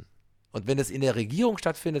müssen. Und wenn es in der Regierung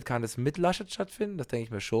stattfindet, kann es mit Laschet stattfinden, das denke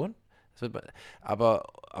ich mir schon. Aber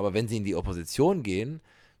wenn sie in die Opposition gehen,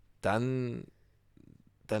 dann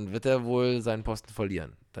wird er wohl seinen Posten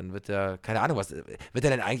verlieren. Dann wird er, keine Ahnung, was, wird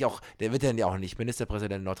er denn eigentlich auch, der wird dann ja auch nicht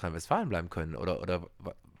Ministerpräsident in Nordrhein-Westfalen bleiben können, oder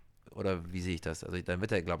wie sehe ich das? Also dann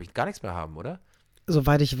wird er, glaube ich, gar nichts mehr haben, oder?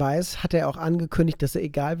 Soweit ich weiß, hat er auch angekündigt, dass er,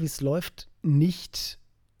 egal wie es läuft, nicht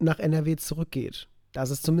nach NRW zurückgeht. Das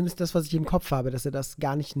ist zumindest das, was ich im Kopf habe, dass er das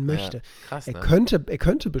gar nicht möchte. Ja, krass, Er ne?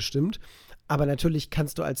 könnte bestimmt, aber natürlich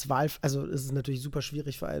kannst du als also es ist natürlich super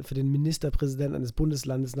schwierig, vor allem für den Ministerpräsidenten eines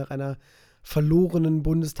Bundeslandes nach einer verlorenen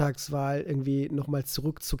Bundestagswahl irgendwie nochmal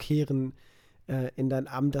zurückzukehren in dein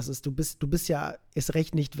Amt. Du bist ja erst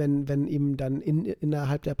recht nicht, wenn ihm dann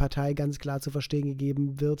innerhalb der Partei ganz klar zu verstehen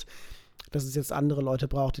gegeben wird, dass es jetzt andere Leute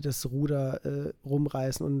braucht, die das Ruder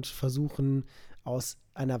rumreißen und versuchen, aus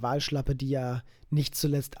einer Wahlschlappe, die ja nicht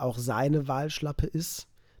zuletzt auch seine Wahlschlappe ist,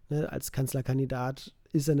 ne, als Kanzlerkandidat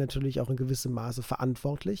ist er natürlich auch in gewissem Maße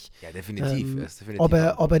verantwortlich. Ja, definitiv. Er ist definitiv Ob er die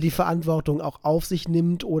verantwortlich. Verantwortung auch auf sich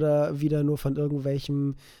nimmt oder wieder nur mit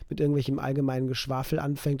irgendwelchem allgemeinen Geschwafel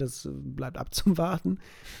anfängt, das bleibt abzuwarten.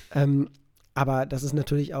 Aber das ist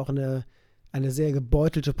natürlich auch eine sehr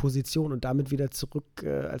gebeutelte Position und damit wieder zurück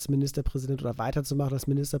als Ministerpräsident oder weiterzumachen als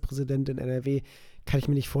Ministerpräsident in NRW, kann ich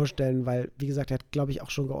mir nicht vorstellen, weil, wie gesagt, er hat, glaube ich,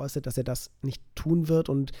 auch schon geäußert, dass er das nicht tun wird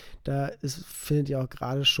und findet ja auch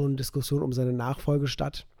gerade schon Diskussion um seine Nachfolge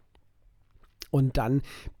statt. Und dann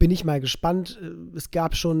bin ich mal gespannt. Es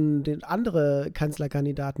gab schon andere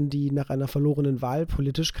Kanzlerkandidaten, die nach einer verlorenen Wahl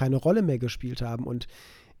politisch keine Rolle mehr gespielt haben. Und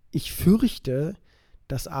ich fürchte,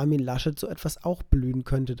 dass Armin Laschet so etwas auch blühen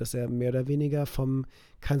könnte, dass er mehr oder weniger vom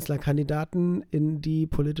Kanzlerkandidaten in die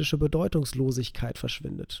politische Bedeutungslosigkeit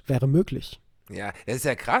verschwindet. Wäre möglich. Ja, das ist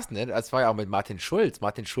ja krass, ne? Das war ja auch mit Martin Schulz.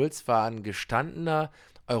 Martin Schulz war ein gestandener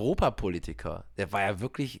Europapolitiker. Der war ja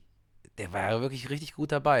wirklich richtig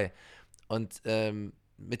gut dabei. Und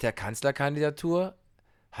mit der Kanzlerkandidatur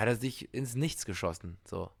hat er sich ins Nichts geschossen.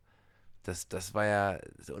 So. Das war ja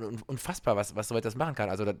so unfassbar, was so etwas machen kann.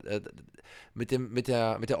 Also mit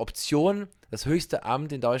der Option, das höchste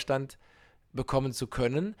Amt in Deutschland bekommen zu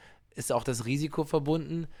können, ist auch das Risiko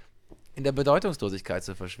verbunden, in der Bedeutungslosigkeit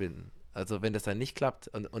zu verschwinden. Also wenn das dann nicht klappt.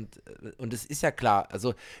 Und es ist ja klar,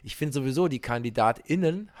 also ich finde sowieso, die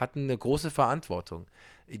KandidatInnen hatten eine große Verantwortung.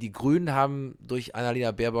 Die Grünen haben durch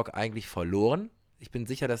Annalena Baerbock eigentlich verloren. Ich bin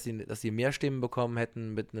sicher, dass sie mehr Stimmen bekommen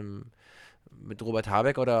hätten mit Robert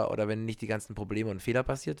Habeck oder wenn nicht die ganzen Probleme und Fehler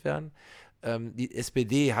passiert wären. Die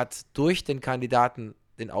SPD hat durch den Kandidaten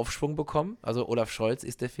den Aufschwung bekommen. Also Olaf Scholz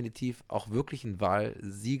ist definitiv auch wirklich ein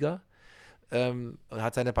Wahlsieger und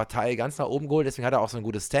hat seine Partei ganz nach oben geholt. Deswegen hat er auch so ein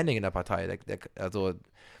gutes Standing in der Partei. Also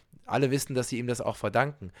alle wissen, dass sie ihm das auch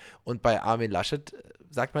verdanken. Und bei Armin Laschet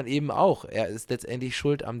sagt man eben auch, er ist letztendlich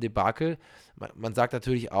schuld am Debakel. Man sagt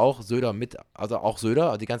natürlich auch, Söder mit, also auch Söder,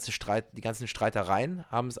 also die ganzen Streitereien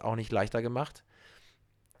haben es auch nicht leichter gemacht.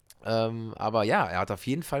 Aber ja, er hat auf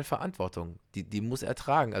jeden Fall Verantwortung. Die muss er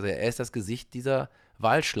tragen. Also er ist das Gesicht dieser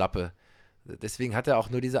Wahlschlappe. Deswegen hat er auch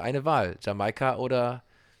nur diese eine Wahl. Jamaika oder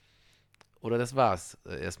das war's.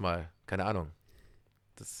 Erstmal. Keine Ahnung.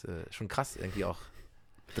 Das ist schon krass irgendwie auch.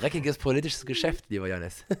 Dreckiges politisches Geschäft, lieber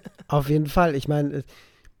Janis. Auf jeden Fall. Ich meine,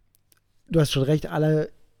 du hast schon recht, alle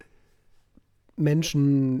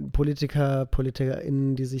Menschen,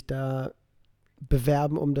 PolitikerInnen, die sich da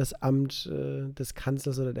bewerben um das Amt des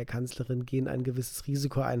Kanzlers oder der Kanzlerin, gehen ein gewisses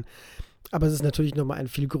Risiko ein. Aber es ist natürlich nochmal ein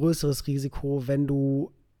viel größeres Risiko, wenn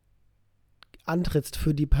du antrittst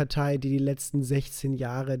für die Partei, die letzten 16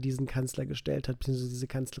 Jahre diesen Kanzler gestellt hat, beziehungsweise diese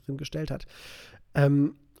Kanzlerin gestellt hat.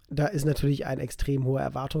 Da ist natürlich ein extrem hoher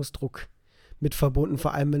Erwartungsdruck mit verbunden,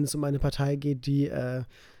 vor allem wenn es um eine Partei geht, die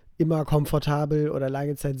immer komfortabel oder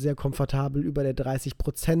lange Zeit sehr komfortabel über der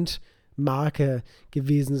 30%-Marke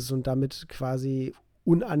gewesen ist und damit quasi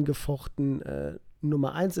unangefochten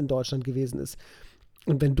Nummer 1 in Deutschland gewesen ist.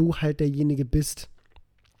 Und wenn du halt derjenige bist,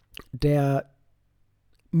 der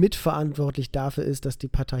mitverantwortlich dafür ist, dass die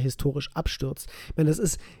Partei historisch abstürzt. Ich meine, das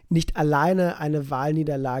ist nicht alleine eine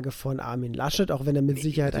Wahlniederlage von Armin Laschet, auch wenn er mit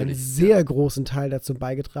Sicherheit einen sehr großen Teil dazu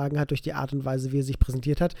beigetragen hat, durch die Art und Weise, wie er sich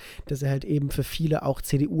präsentiert hat, dass er halt eben für viele, auch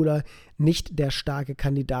CDUler, nicht der starke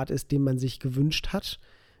Kandidat ist, den man sich gewünscht hat.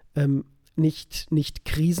 Nicht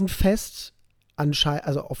krisenfest,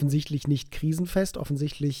 also offensichtlich nicht krisenfest,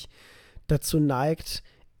 offensichtlich dazu neigt,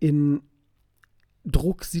 in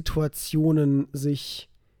Drucksituationen sich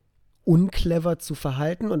unclever zu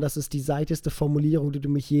verhalten, und das ist die seichteste Formulierung, die du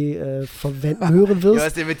mich je verwenden hören wirst. Ja, was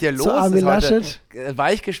ist denn mit dir los? Armin Laschet.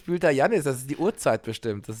 Weichgespülter Jannis, das ist die Uhrzeit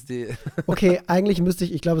bestimmt. Das ist die Okay, eigentlich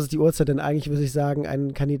ich glaube, es ist die Uhrzeit, denn eigentlich müsste ich sagen,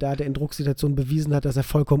 ein Kandidat, der in Drucksituationen bewiesen hat, dass er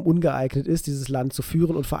vollkommen ungeeignet ist, dieses Land zu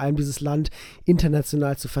führen und vor allem dieses Land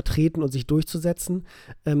international zu vertreten und sich durchzusetzen.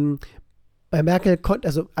 Bei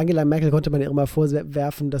Angela Merkel konnte man ja immer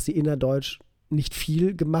vorwerfen, dass sie innerdeutsch nicht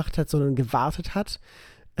viel gemacht hat, sondern gewartet hat.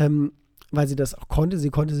 Weil sie das auch konnte. Sie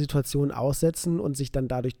konnte Situationen aussetzen und sich dann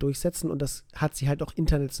dadurch durchsetzen, und das hat sie halt auch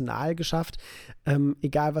international geschafft.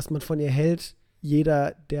 Egal, was man von ihr hält,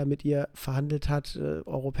 jeder, der mit ihr verhandelt hat,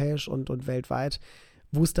 europäisch und weltweit,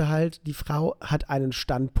 wusste halt, die Frau hat einen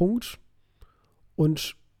Standpunkt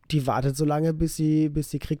und die wartet so lange, bis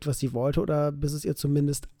sie kriegt, was sie wollte oder bis es ihr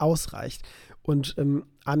zumindest ausreicht. Und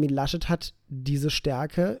Armin Laschet hat diese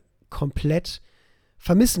Stärke komplett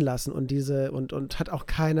vermissen lassen und hat auch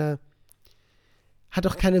keine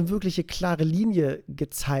wirkliche klare Linie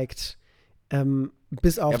gezeigt.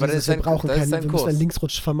 Bis auf aber dieses, wir müssen einen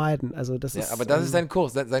Linksrutsch vermeiden. Also das ist, aber das ist sein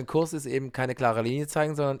Kurs. Sein Kurs ist eben keine klare Linie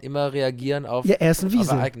zeigen, sondern immer reagieren auf er ist ein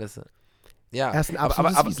Wiesel. Ereignisse. Ja, er ist ein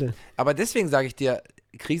absolutes Wiesel. Aber deswegen sage ich dir,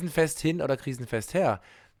 krisenfest hin oder krisenfest her.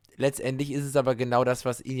 Letztendlich ist es aber genau das,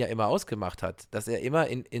 was ihn ja immer ausgemacht hat. Dass er immer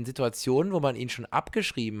in Situationen, wo man ihn schon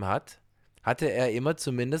abgeschrieben hat, hatte er immer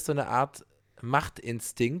zumindest so eine Art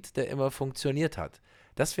Machtinstinkt, der immer funktioniert hat.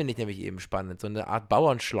 Das finde ich nämlich eben spannend. So eine Art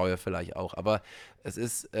Bauernschleue vielleicht auch. Aber es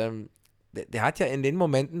ist, der hat ja in den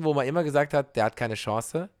Momenten, wo man immer gesagt hat, der hat keine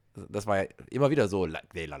Chance, das war ja immer wieder so,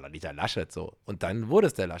 nee, nicht der Laschet so. Und dann wurde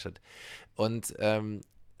es der Laschet. Und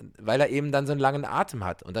weil er eben dann so einen langen Atem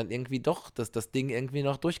hat und dann irgendwie doch das Ding irgendwie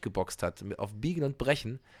noch durchgeboxt hat, auf Biegen und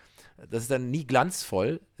Brechen. Das ist dann nie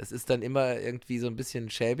glanzvoll, es ist dann immer irgendwie so ein bisschen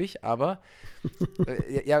schäbig, aber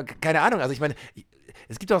ja, keine Ahnung, also ich meine,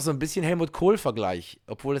 es gibt auch so ein bisschen Helmut Kohl-Vergleich,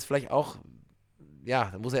 obwohl es vielleicht auch, ja,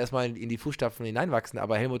 da muss er erstmal in die Fußstapfen hineinwachsen,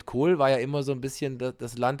 aber Helmut Kohl war ja immer so ein bisschen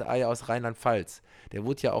das Landei aus Rheinland-Pfalz. Der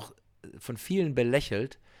wurde ja auch von vielen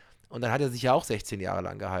belächelt und dann hat er sich ja auch 16 Jahre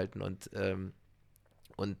lang gehalten und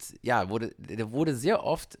ja, der wurde sehr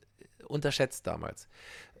oft unterschätzt damals.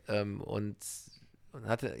 Und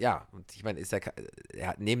hatte, ja, und ich meine, er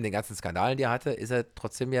hat neben den ganzen Skandalen, die er hatte, ist er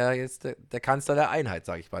trotzdem ja jetzt der Kanzler der Einheit,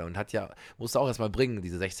 sage ich mal. Und musste auch erstmal bringen,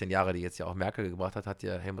 diese 16 Jahre, die jetzt ja auch Merkel gebracht hat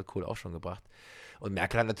ja Helmut Kohl auch schon gebracht. Und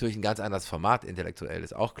Merkel hat natürlich ein ganz anderes Format intellektuell,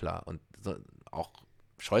 ist auch klar. Und auch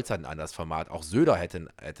Scholz hat ein anderes Format. Auch Söder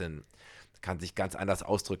kann sich ganz anders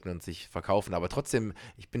ausdrücken und sich verkaufen. Aber trotzdem,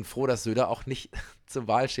 ich bin froh, dass Söder auch nicht zur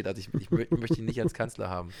Wahl steht. Also ich möchte ihn nicht als Kanzler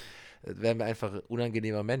haben. Das wäre mir einfach ein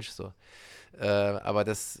unangenehmer Mensch so. Aber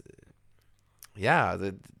ja,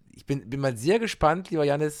 also ich bin mal sehr gespannt, lieber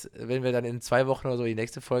Jannis, wenn wir dann in 2 Wochen oder so die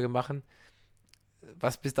nächste Folge machen,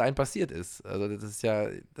 was bis dahin passiert ist. Also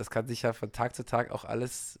das kann sich ja von Tag zu Tag auch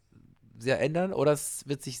alles sehr ändern oder es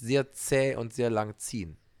wird sich sehr zäh und sehr lang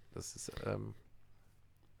ziehen. Das ist,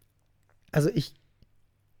 Also ich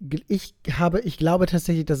glaube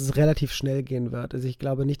tatsächlich, dass es relativ schnell gehen wird. Also ich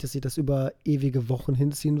glaube nicht, dass sich das über ewige Wochen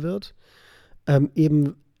hinziehen wird.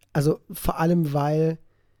 Also vor allem, weil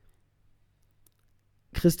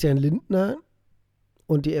Christian Lindner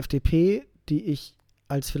und die FDP, die ich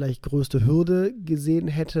als vielleicht größte Hürde gesehen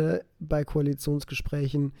hätte bei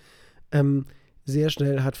Koalitionsgesprächen, sehr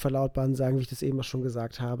schnell hat verlautbaren sagen, wie ich das eben auch schon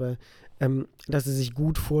gesagt habe, dass sie sich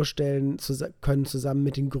gut vorstellen können, zusammen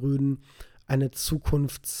mit den Grünen eine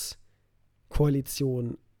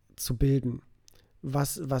Zukunftskoalition zu bilden.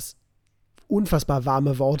 Was unfassbar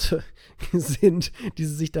warme Worte sind, die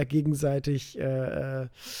sie sich da gegenseitig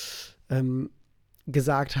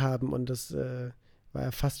gesagt haben. Und das war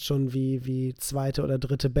ja fast schon wie zweite oder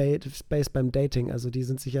dritte Base beim Dating. Also die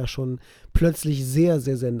sind sich ja schon plötzlich sehr,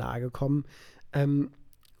 sehr, sehr nahe gekommen.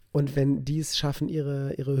 Und wenn die es schaffen,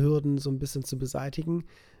 ihre Hürden so ein bisschen zu beseitigen,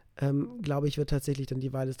 glaube ich, wird tatsächlich dann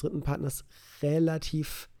die Wahl des dritten Partners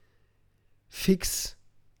relativ fix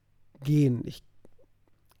gehen. Ich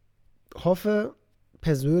hoffe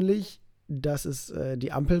persönlich, dass es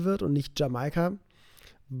die Ampel wird und nicht Jamaika,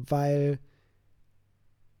 weil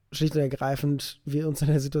schlicht und ergreifend wir uns in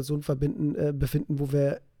einer Situation befinden, wo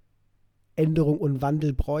wir Änderung und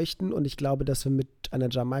Wandel bräuchten und ich glaube, dass wir mit einer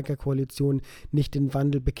Jamaika-Koalition nicht den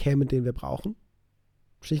Wandel bekämen, den wir brauchen.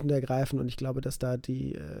 Schlicht und ergreifend und ich glaube, dass da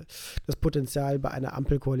das Potenzial bei einer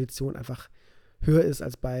Ampelkoalition einfach höher ist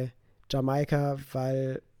als bei Jamaika,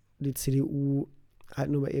 weil die CDU halt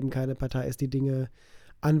nur mal eben keine Partei ist, die Dinge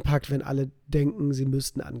anpackt, wenn alle denken, sie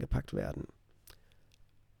müssten angepackt werden.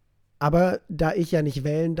 Aber da ich ja nicht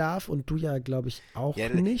wählen darf und du ja, glaube ich, auch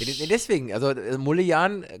nicht. Deswegen, also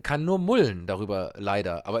Mullian kann nur mullen darüber,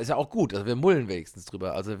 leider. Aber ist ja auch gut, also wir mullen wenigstens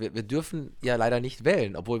drüber. Also wir dürfen ja leider nicht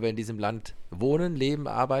wählen, obwohl wir in diesem Land wohnen, leben,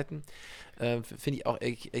 arbeiten. Finde ich auch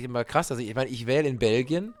echt immer krass. Also ich meine, ich wähle in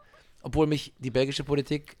Belgien, obwohl mich die belgische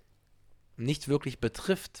Politik nicht wirklich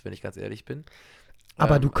betrifft, wenn ich ganz ehrlich bin.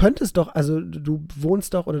 Aber du könntest doch, also du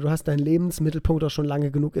wohnst doch oder du hast deinen Lebensmittelpunkt doch schon lange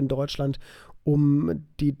genug in Deutschland, um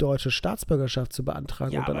die deutsche Staatsbürgerschaft zu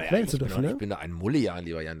beantragen und dann auch wählen zu dürfen, Ich bin da ein Mullian,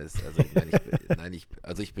 lieber Janis.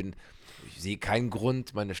 Also, ich sehe keinen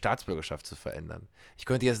Grund, meine Staatsbürgerschaft zu verändern. Ich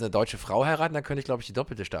könnte jetzt eine deutsche Frau heiraten, dann könnte ich, glaube ich, die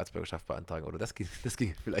doppelte Staatsbürgerschaft beantragen. Oder das ging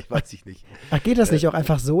vielleicht, weiß ich nicht. Ach, geht das nicht auch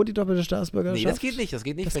einfach so, die doppelte Staatsbürgerschaft? Nee, das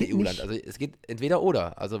geht nicht für ein EU-Land. Also es geht entweder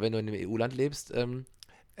oder. Also wenn du in einem EU-Land lebst,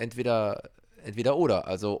 entweder oder.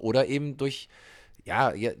 Also oder eben durch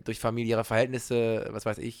familiäre Verhältnisse, was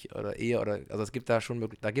weiß ich, oder Ehe oder also es gibt da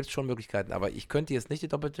gibt es schon Möglichkeiten, aber ich könnte jetzt nicht die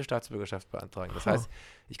doppelte Staatsbürgerschaft beantragen. Das heißt,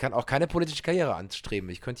 ich kann auch keine politische Karriere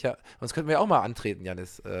anstreben. Sonst könnten wir auch mal antreten,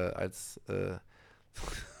 Janis, als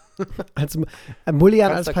als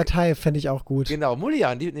Mullian als Partei fände ich auch gut. Genau,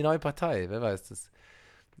 Mullian, die neue Partei, wer weiß das.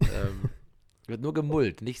 Wird nur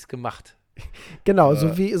gemullt, nichts gemacht. Genau,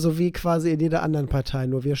 so wie quasi in jeder anderen Partei,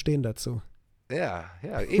 nur wir stehen dazu. Ja,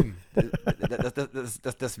 eben.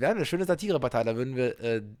 Das wäre eine schöne Satirepartei. Da würden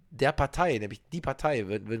wir der Partei, nämlich die Partei,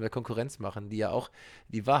 würden wir Konkurrenz machen, die ja auch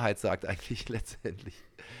die Wahrheit sagt eigentlich letztendlich.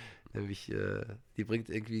 Nämlich, die bringt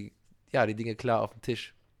irgendwie, die Dinge klar auf den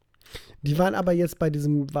Tisch. Die waren aber jetzt bei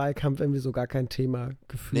diesem Wahlkampf irgendwie so gar kein Thema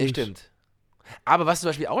gefühlt. Nee, stimmt. Aber was zum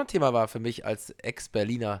Beispiel auch ein Thema war für mich als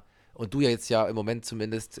Ex-Berliner und du ja jetzt ja im Moment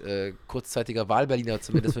zumindest kurzzeitiger Wahlberliner,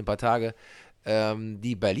 zumindest für ein paar Tage,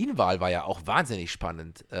 die Berlin-Wahl war ja auch wahnsinnig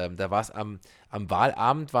spannend. Da war es am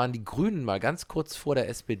Wahlabend, waren die Grünen mal ganz kurz vor der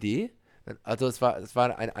SPD. Also es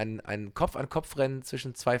war ein Kopf-an-Kopf-Rennen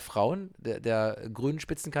zwischen zwei Frauen, der grünen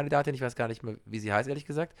Spitzenkandidatin, ich weiß gar nicht mehr, wie sie heißt, ehrlich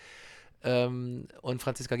gesagt, und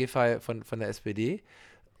Franziska Giffey von der SPD.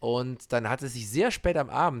 Und dann hat es sich sehr spät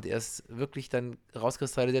am Abend erst wirklich dann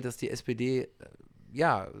rauskristallisiert, dass die SPD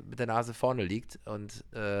mit der Nase vorne liegt. Und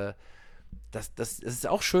das ist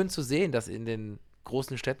auch schön zu sehen, dass in den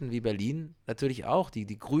großen Städten wie Berlin natürlich auch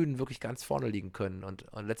die Grünen wirklich ganz vorne liegen können und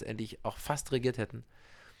letztendlich auch fast regiert hätten.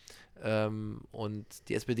 Und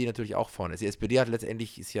die SPD natürlich auch vorne ist. Die SPD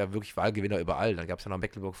ist ja wirklich Wahlgewinner überall. Dann gab es ja noch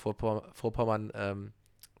Mecklenburg-Vorpommern,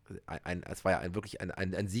 es war ja wirklich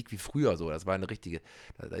ein Sieg wie früher so. Das war eine richtige,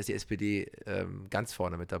 da ist die SPD ganz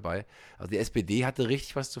vorne mit dabei. Also die SPD hatte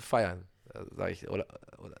richtig was zu feiern, sage ich. Oder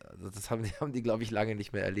das haben die, glaube ich, lange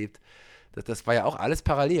nicht mehr erlebt. Das war ja auch alles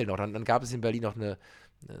parallel noch. Dann gab es in Berlin noch eine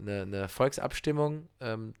Volksabstimmung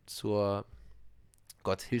zur,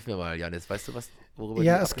 Gott, hilf mir mal, Janis, weißt du was, worüber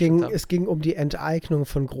ja, die es ging um die Enteignung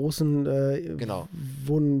von großen genau.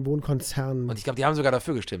 Wohnkonzernen. Und ich glaube, die haben sogar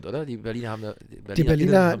dafür gestimmt, oder? Die BerlinerInnen.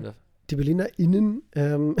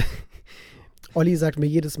 Olli sagt mir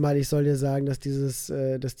jedes Mal, ich soll dir sagen, dass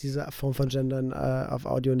diese Form von Gendern auf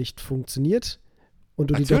Audio nicht funktioniert. Und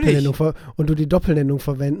du die Doppelnennung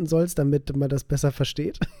verwenden sollst, damit man das besser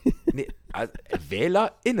versteht. Nee, also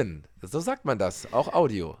WählerInnen, so sagt man das, auch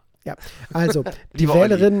Audio. Ja, also die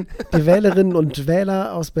Wählerinnen und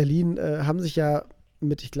Wähler aus Berlin haben sich ja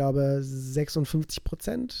mit, ich glaube,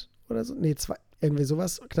 56% oder so, irgendwie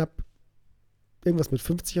sowas, knapp, irgendwas mit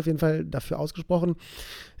 50 auf jeden Fall dafür ausgesprochen,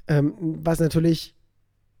 was natürlich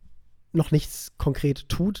noch nichts konkret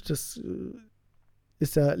tut. Das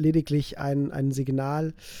ist ja lediglich ein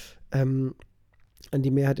Signal an die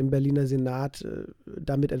Mehrheit im Berliner Senat,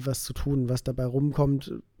 damit etwas zu tun. Was dabei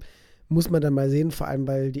rumkommt, muss man dann mal sehen, vor allem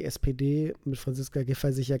weil die SPD mit Franziska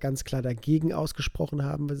Giffey sich ja ganz klar dagegen ausgesprochen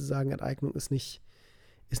haben, weil sie sagen, Enteignung ist nicht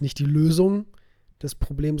die Lösung des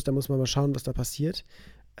Problems, da muss man mal schauen, was da passiert.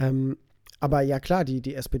 Aber ja klar,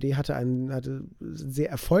 die SPD hatte einen sehr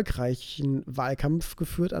erfolgreichen Wahlkampf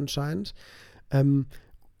geführt anscheinend.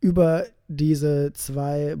 Über diese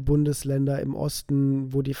zwei Bundesländer im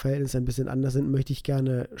Osten, wo die Verhältnisse ein bisschen anders sind, möchte ich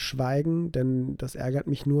gerne schweigen, denn das ärgert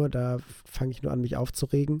mich nur, da fange ich nur an, mich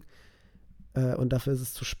aufzuregen. Und dafür ist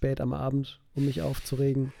es zu spät am Abend, um mich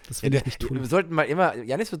aufzuregen. Das will ich nicht tun. Wir sollten mal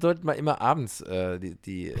immer abends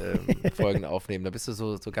die Folgen aufnehmen. Da bist du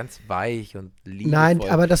so ganz weich und liebevoll. Nein,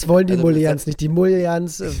 aber das wollen die Mullians nicht. Die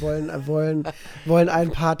Mullians wollen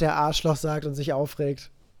einen Part, der Arschloch sagt und sich aufregt.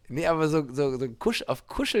 Nee, aber so auf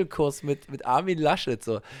Kuschelkurs mit Armin Laschet,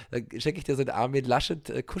 so. Da schenke ich dir so ein Armin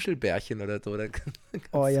Laschet Kuschelbärchen oder so.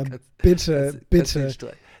 Bitte.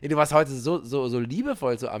 Nee, du warst heute so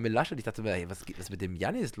liebevoll zu Armin Laschet. Ich dachte mir, hey, was ist mit dem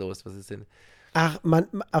Jannis los? Was ist denn? Ach, man,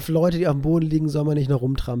 auf Leute, die am Boden liegen, soll man nicht noch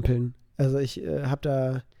rumtrampeln. Also ich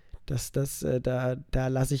habe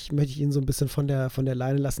möchte ich ihn so ein bisschen von der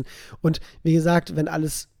Leine lassen. Und wie gesagt, wenn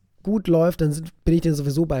alles gut läuft, dann bin ich den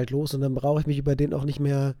sowieso bald los und dann brauche ich mich über den auch nicht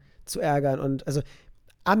mehr zu ärgern. Und also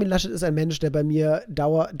Armin Laschet ist ein Mensch, der bei mir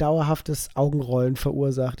dauerhaftes Augenrollen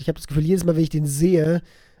verursacht. Ich habe das Gefühl, jedes Mal, wenn ich den sehe,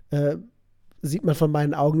 sieht man von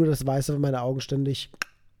meinen Augen nur das Weiße, wenn meine Augen ständig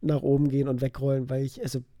nach oben gehen und wegrollen, weil ich,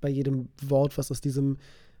 also bei jedem Wort, was aus diesem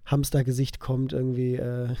Hamstergesicht kommt, irgendwie.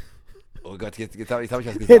 Oh Gott, jetzt hab ich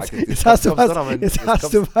was gesagt. Jetzt hast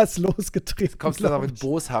du was losgetreten. Jetzt kommst du noch mit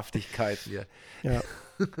Boshaftigkeit hier. Ja.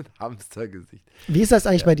 Hamstergesicht. Wie ist das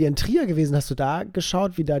eigentlich bei dir in Trier gewesen? Hast du da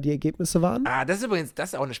geschaut, wie da die Ergebnisse waren? Das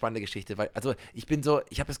ist auch eine spannende Geschichte, weil, also ich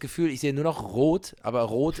habe das Gefühl, ich sehe nur noch rot, aber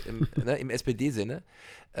rot im SPD-Sinne,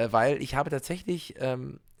 weil ich habe tatsächlich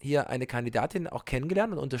hier eine Kandidatin auch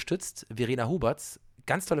kennengelernt und unterstützt, Verena Huberts,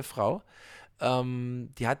 ganz tolle Frau,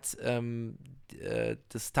 die hat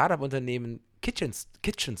das Startup-Unternehmen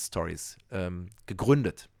Kitchen Stories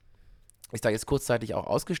gegründet. Ist da jetzt kurzzeitig auch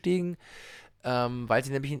ausgestiegen, weil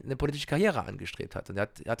sie nämlich eine politische Karriere angestrebt hat. Und er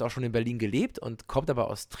hat auch schon in Berlin gelebt und kommt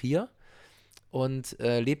aber aus Trier und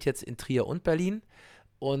lebt jetzt in Trier und Berlin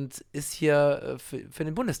und ist hier für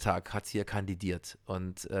den Bundestag, hat sie hier kandidiert.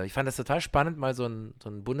 Und ich fand das total spannend, mal so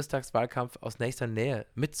einen Bundestagswahlkampf aus nächster Nähe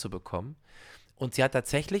mitzubekommen. Und sie hat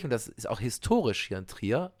tatsächlich, und das ist auch historisch hier in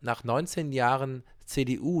Trier, nach 19 Jahren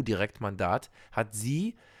CDU-Direktmandat, hat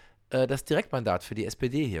sie das Direktmandat für die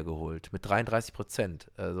SPD hier geholt mit 33%.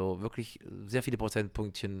 Also wirklich sehr viele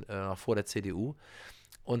Prozentpunktchen vor der CDU.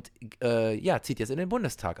 Und zieht jetzt in den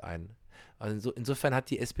Bundestag ein. Also insofern hat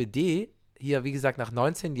die SPD hier, wie gesagt, nach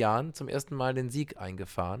 19 Jahren zum ersten Mal den Sieg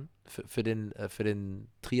eingefahren für den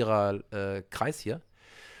Trierer Kreis hier.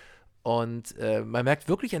 Und man merkt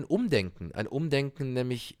wirklich ein Umdenken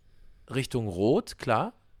nämlich Richtung Rot,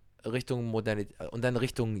 klar, Richtung Modernität und dann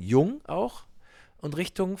Richtung Jung auch und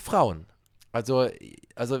Richtung Frauen. Also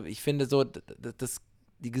ich finde so,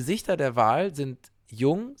 die Gesichter der Wahl sind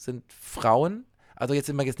jung, sind Frauen, also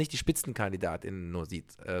wenn man jetzt nicht die SpitzenkandidatInnen nur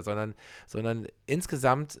sieht, sondern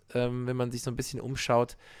insgesamt, wenn man sich so ein bisschen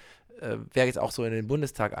umschaut, wer jetzt auch so in den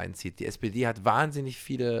Bundestag einzieht. Die SPD hat wahnsinnig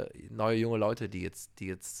viele neue junge Leute, die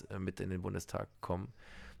jetzt mit in den Bundestag kommen.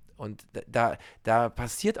 Und da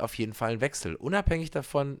passiert auf jeden Fall ein Wechsel. Unabhängig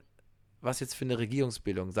davon, was jetzt für eine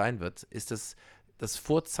Regierungsbildung sein wird, ist das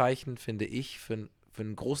Vorzeichen, finde ich, für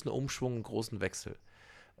einen großen Umschwung, einen großen Wechsel.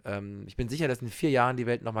 Ich bin sicher, dass in 4 Jahren die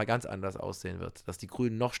Welt nochmal ganz anders aussehen wird, dass die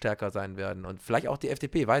Grünen noch stärker sein werden und vielleicht auch die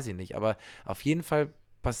FDP, weiß ich nicht, aber auf jeden Fall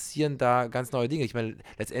passieren da ganz neue Dinge. Ich meine,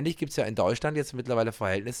 letztendlich gibt es ja in Deutschland jetzt mittlerweile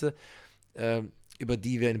Verhältnisse, über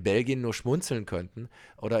die wir in Belgien nur schmunzeln könnten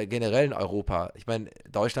oder generell in Europa. Ich meine,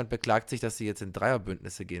 Deutschland beklagt sich, dass sie jetzt in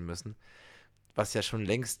Dreierbündnisse gehen müssen, was ja schon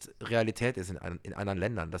längst Realität ist in anderen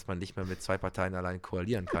Ländern, dass man nicht mehr mit 2 Parteien allein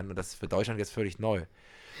koalieren kann und das ist für Deutschland jetzt völlig neu.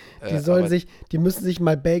 Die müssen sich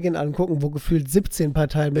mal Belgien angucken, wo gefühlt 17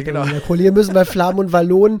 Parteien miteinander koalieren müssen, weil Flamen und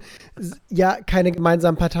Wallonen ja keine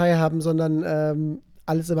gemeinsame Partei haben, sondern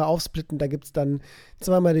alles immer aufsplitten. Da gibt es dann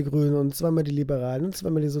zweimal die Grünen und zweimal die Liberalen und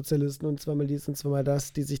zweimal die Sozialisten und zweimal dies und zweimal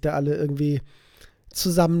das, die sich da alle irgendwie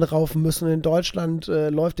zusammenraufen müssen. Und in Deutschland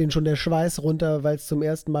läuft denen schon der Schweiß runter, weil es zum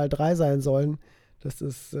ersten Mal 3 sein sollen. Das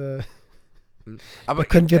ist aber da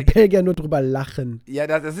können wir Belgier nur drüber lachen. Ja,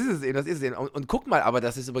 das ist es eben. Und guck mal, aber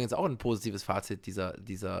das ist übrigens auch ein positives Fazit dieser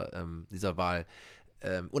Wahl.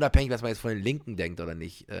 Unabhängig, was man jetzt von den Linken denkt oder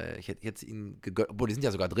nicht. Ich hätte jetzt ihnen gegönnt, obwohl die sind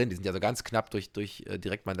ja sogar drin, die sind ja so ganz knapp durch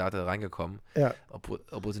Direktmandate reingekommen, ja.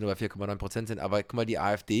 obwohl sie nur bei 4,9% sind. Aber guck mal, die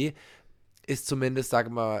AfD ist zumindest, sage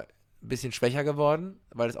ich mal, ein bisschen schwächer geworden,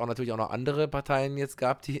 weil es auch natürlich auch noch andere Parteien jetzt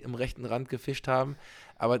gab, die im rechten Rand gefischt haben.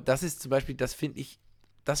 Aber das ist zum Beispiel, das finde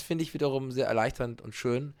ich wiederum sehr erleichternd und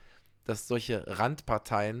schön, dass solche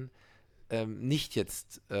Randparteien nicht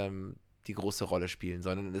jetzt die große Rolle spielen,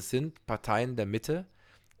 sondern es sind Parteien der Mitte,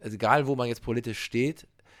 also egal wo man jetzt politisch steht,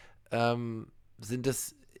 sind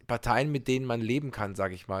es Parteien, mit denen man leben kann,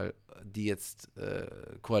 sage ich mal, die jetzt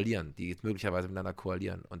koalieren, die jetzt möglicherweise miteinander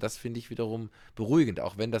koalieren. Und das finde ich wiederum beruhigend,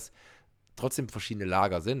 auch wenn das trotzdem verschiedene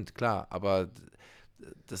Lager sind, klar, aber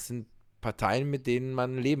das sind Parteien, mit denen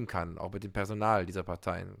man leben kann, auch mit dem Personal dieser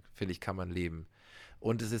Parteien, finde ich, kann man leben.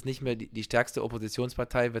 Und es ist nicht mehr, die stärkste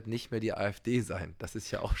Oppositionspartei wird nicht mehr die AfD sein. Das ist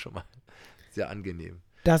ja auch schon mal sehr angenehm.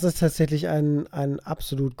 Das ist tatsächlich ein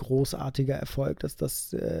absolut großartiger Erfolg, dass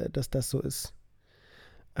das so ist.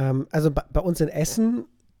 Also bei uns in Essen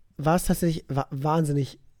war es tatsächlich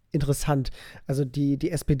wahnsinnig interessant. Also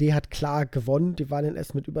die SPD hat klar gewonnen. Die waren in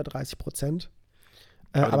Essen mit über 30%.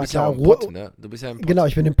 Aber du bist ja auch im Pott, ne? Du bist ja im Pott. Genau,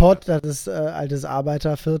 ich bin im Pott, das ist altes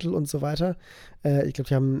Arbeiterviertel und so weiter. Ich glaube,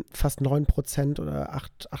 die haben fast 9% oder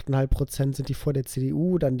 8,5% sind die vor der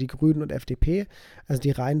CDU, dann die Grünen und FDP. Also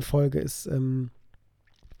die Reihenfolge ist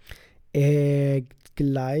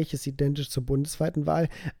gleich, ist identisch zur bundesweiten Wahl.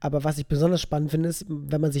 Aber was ich besonders spannend finde, ist,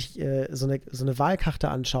 wenn man sich so eine Wahlkarte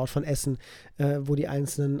anschaut von Essen, wo die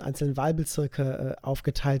einzelnen Wahlbezirke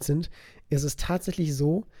aufgeteilt sind, ist es tatsächlich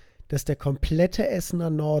so, dass der komplette Essener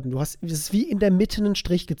Norden, es ist wie in der Mitte einen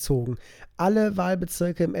Strich gezogen. Alle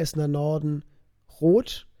Wahlbezirke im Essener Norden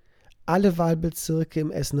rot, alle Wahlbezirke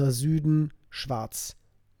im Essener Süden schwarz.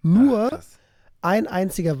 Nur ein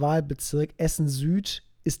einziger Wahlbezirk, Essen Süd,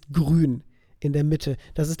 ist grün in der Mitte.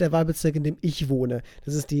 Das ist der Wahlbezirk, in dem ich wohne.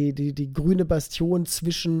 Das ist die grüne Bastion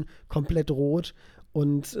zwischen komplett rot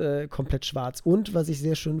und komplett schwarz. Und was ich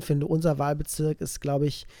sehr schön finde, unser Wahlbezirk ist, glaube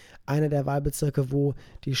ich, einer der Wahlbezirke, wo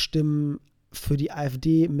die Stimmen für die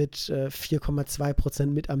AfD mit 4,2%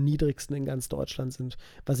 mit am niedrigsten in ganz Deutschland sind,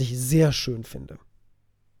 was ich sehr schön finde.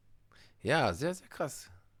 Ja, sehr, sehr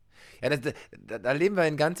krass. Ja, da leben wir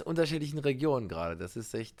in ganz unterschiedlichen Regionen gerade. Das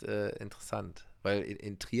ist echt interessant. Weil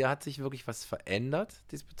in Trier hat sich wirklich was verändert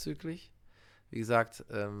diesbezüglich. Wie gesagt,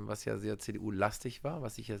 was ja sehr CDU-lastig war,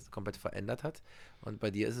 was sich jetzt komplett verändert hat. Und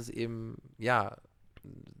bei dir ist es eben, ja,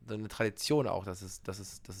 so eine Tradition auch, dass es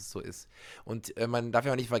so ist. Und man darf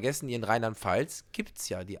ja auch nicht vergessen, hier in Rheinland-Pfalz gibt es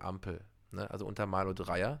ja die Ampel, ne? Also unter Malu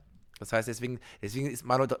Dreyer. Das heißt, deswegen ist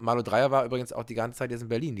Malu Dreyer war übrigens auch die ganze Zeit jetzt in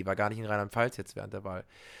Berlin. Die war gar nicht in Rheinland-Pfalz jetzt während der Wahl.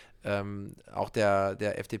 Auch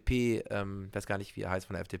der FDP, weiß gar nicht, wie er heißt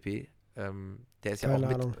von der FDP, der ist ja Keine auch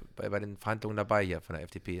mit Ahnung. bei den Verhandlungen dabei hier von der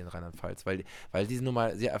FDP in Rheinland-Pfalz, weil die nun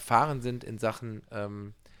mal sehr erfahren sind in Sachen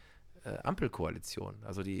Ampelkoalition.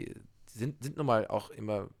 Also die sind nun mal auch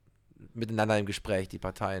immer miteinander im Gespräch, die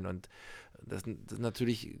Parteien. Und das sind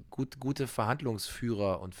natürlich gute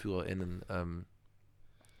Verhandlungsführer und Führerinnen.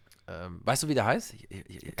 Weißt du, wie der heißt?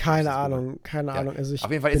 Keine Ahnung. Also ich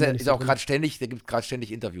auf jeden Fall bin da nicht ist so auch drin. gerade ständig, der gibt gerade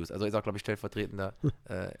ständig Interviews. Also ist auch, glaube ich, stellvertretender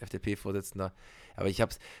FDP-Vorsitzender. Aber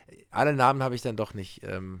alle Namen habe ich dann doch nicht.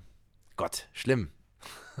 Gott, schlimm.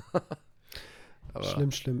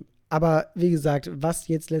 Aber Schlimm. Aber wie gesagt, was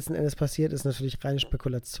jetzt letzten Endes passiert, ist natürlich reine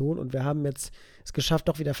Spekulation. Und wir haben jetzt es geschafft,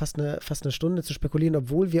 doch wieder fast eine Stunde zu spekulieren,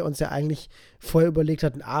 obwohl wir uns ja eigentlich vorher überlegt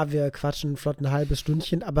hatten, wir quatschen flott ein halbes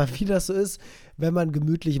Stündchen. Aber wie das so ist, wenn man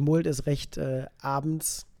gemütlich mullt, ist recht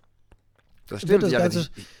abends. das stimmt. das Ja, Ganze-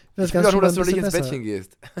 ich will Ganze doch nur, schon dass mal du ein nicht ins bisschen Bettchen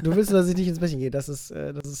gehst. Du willst, dass ich nicht ins Bettchen gehe. Das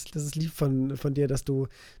ist lieb von dir, dass du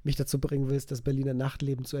mich dazu bringen willst, das Berliner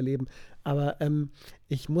Nachtleben zu erleben. Aber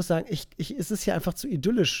ich muss sagen, es ist ja einfach zu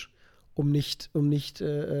idyllisch, um nicht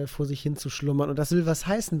vor sich hin zu schlummern. Und das will was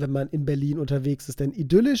heißen, wenn man in Berlin unterwegs ist. Denn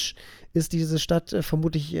idyllisch ist diese Stadt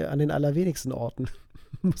vermutlich an den allerwenigsten Orten,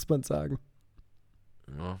 muss man sagen.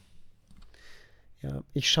 Ja. Ja,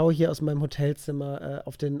 ich schaue hier aus meinem Hotelzimmer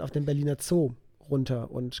auf den Berliner Zoo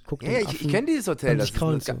runter und gucke Ja, ich kenne dieses Hotel. und Das sich ist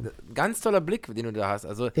ein kraulen ganz toller Blick, den du da hast.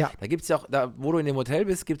 Also Ja. da gibt es ja auch, da wo du in dem Hotel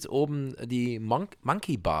bist, gibt es oben die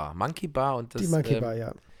Monkey Bar. Monkey Bar und das. Die Monkey Bar,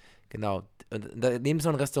 ja. Genau. Und daneben ist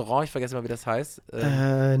noch ein Restaurant, ich vergesse mal, wie das heißt.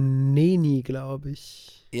 Neni, glaube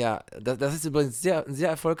ich. Ja, das ist übrigens ein sehr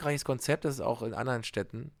erfolgreiches Konzept, das es auch in anderen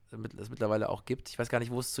Städten das mittlerweile auch gibt. Ich weiß gar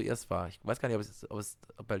nicht, wo es zuerst war. Ich weiß gar nicht,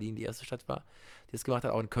 ob Berlin die erste Stadt war, die es gemacht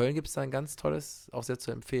hat. Auch in Köln gibt es da ein ganz tolles, auch sehr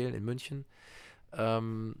zu empfehlen, in München.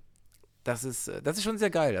 Das ist schon sehr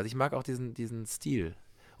geil. Also ich mag auch diesen Stil.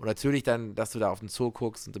 Und natürlich dann, dass du da auf den Zoo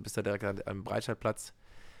guckst und du bist da direkt am Breitscheidplatz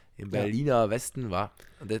im Berliner Westen, war.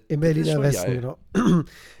 Im Berliner Westen, genau.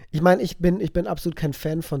 Ich meine, ich bin absolut kein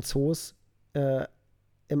Fan von Zoos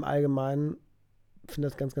im Allgemeinen. Finde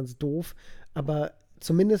das ganz, ganz doof. Aber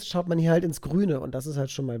zumindest schaut man hier halt ins Grüne und das ist halt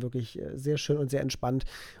schon mal wirklich sehr schön und sehr entspannt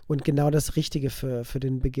und genau das Richtige für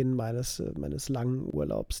den Beginn meines langen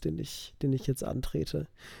Urlaubs, den ich jetzt antrete.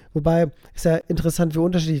 Wobei, ist ja interessant, wie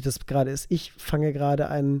unterschiedlich das gerade ist. Ich fange gerade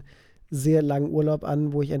einen sehr langen Urlaub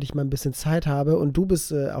an, wo ich endlich mal ein bisschen Zeit habe und du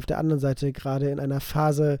bist auf der anderen Seite gerade in einer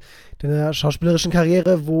Phase deiner schauspielerischen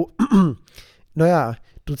Karriere, wo, naja,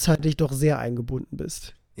 du zeitlich doch sehr eingebunden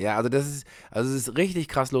bist. Ja, also es ist richtig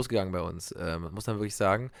krass losgegangen bei uns, muss man wirklich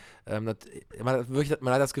sagen. Man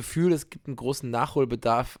hat das Gefühl, es gibt einen großen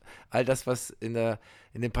Nachholbedarf. All das, was in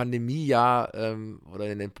dem Pandemiejahr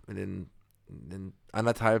oder in den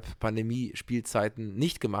anderthalb Pandemie-Spielzeiten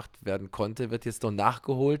nicht gemacht werden konnte, wird jetzt noch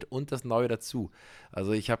nachgeholt und das Neue dazu.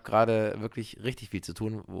 Also ich habe gerade wirklich richtig viel zu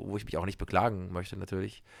tun, wo ich mich auch nicht beklagen möchte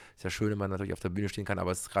natürlich. Ist ja schön, wenn man natürlich auf der Bühne stehen kann,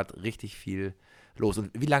 aber es ist gerade richtig viel los.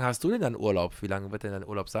 Und wie lange hast du denn dann Urlaub? Wie lange wird denn dein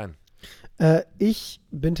Urlaub sein? Ich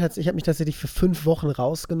habe mich tatsächlich für 5 Wochen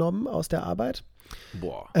rausgenommen aus der Arbeit.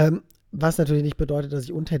 Boah. Was natürlich nicht bedeutet, dass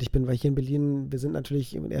ich untätig bin, weil hier in Berlin, wir sind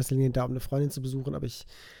natürlich in erster Linie da, um eine Freundin zu besuchen, aber ich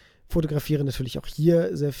fotografiere natürlich auch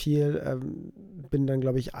hier sehr viel. Bin dann,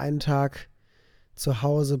 glaube ich, einen Tag zu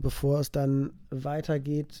Hause, bevor es dann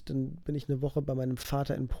weitergeht. Dann bin ich eine Woche bei meinem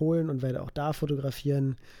Vater in Polen und werde auch da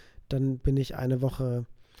fotografieren. Dann bin ich eine Woche,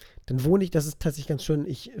 dann wohne ich, das ist tatsächlich ganz schön,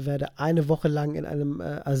 ich werde eine Woche lang in einem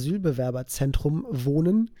Asylbewerberzentrum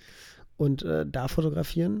wohnen und da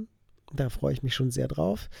fotografieren. Da freue ich mich schon sehr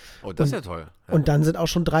drauf. Oh, das ist ja toll. Ja. Und dann sind auch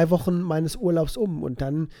schon 3 Wochen meines Urlaubs um. Und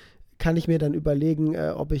dann kann ich mir dann überlegen,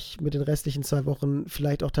 ob ich mit den restlichen 2 Wochen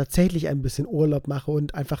vielleicht auch tatsächlich ein bisschen Urlaub mache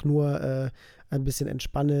und einfach nur ein bisschen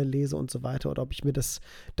entspanne, lese und so weiter. Oder ob ich mir das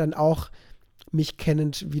dann auch, mich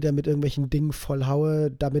kennend, wieder mit irgendwelchen Dingen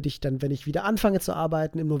vollhaue, damit ich dann, wenn ich wieder anfange zu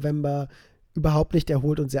arbeiten im November, überhaupt nicht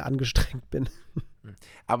erholt und sehr angestrengt bin.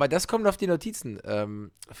 Aber das kommt auf die Notizen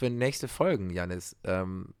für nächste Folgen, Jannis.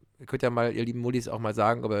 Ihr könnt ja mal, ihr lieben Mullis, auch mal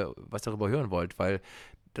sagen, ob ihr was darüber hören wollt, weil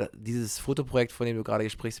dieses Fotoprojekt, von dem du gerade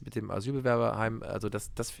sprichst mit dem Asylbewerberheim, also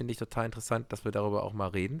das finde ich total interessant, dass wir darüber auch mal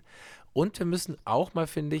reden. Und wir müssen auch mal,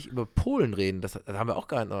 finde ich, über Polen reden. Das haben wir auch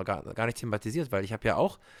gar nicht thematisiert, weil ich habe ja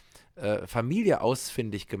auch Familie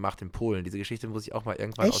ausfindig gemacht in Polen. Diese Geschichte muss ich auch mal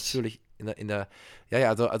irgendwann Echt? ausführlich ja,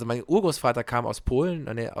 also mein Urgroßvater kam aus Polen,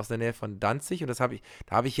 aus der Nähe von Danzig, und da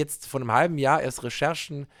habe ich jetzt vor einem halben Jahr erst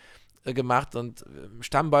Recherchen gemacht und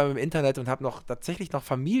Stammbäume im Internet und habe tatsächlich noch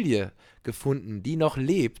Familie gefunden, die noch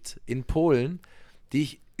lebt in Polen, die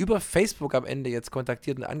ich über Facebook am Ende jetzt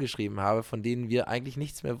kontaktiert und angeschrieben habe, von denen wir eigentlich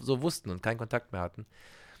nichts mehr so wussten und keinen Kontakt mehr hatten.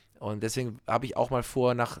 Und deswegen habe ich auch mal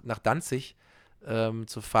vor, nach Danzig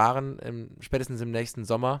zu fahren, spätestens im nächsten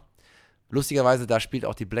Sommer. Lustigerweise, da spielt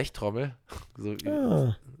auch die Blechtrommel. So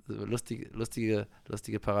lustige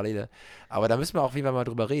Parallele. Aber da müssen wir auf jeden Fall mal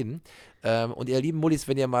drüber reden. Und ihr lieben Mullis,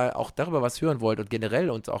 wenn ihr mal auch darüber was hören wollt und generell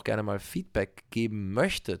uns auch gerne mal Feedback geben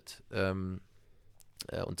möchtet,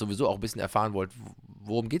 und sowieso auch ein bisschen erfahren wollt,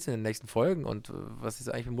 worum geht es in den nächsten Folgen und was ist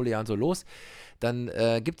eigentlich mit Mullian so los, dann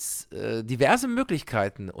gibt es diverse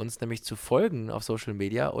Möglichkeiten, uns nämlich zu folgen auf Social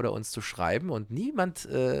Media oder uns zu schreiben, und niemand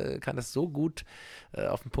kann das so gut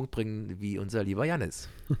auf den Punkt bringen wie unser lieber Jannis.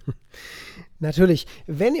 Natürlich.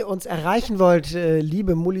 Wenn ihr uns erreichen wollt,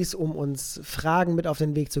 liebe Mullis, um uns Fragen mit auf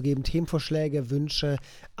den Weg zu geben, Themenvorschläge, Wünsche,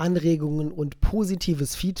 Anregungen und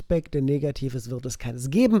positives Feedback, denn Negatives wird es keines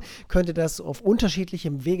geben, könnt ihr das auf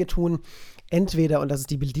unterschiedlichem Wege tun. Entweder, und das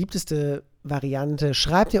ist die beliebteste Variante,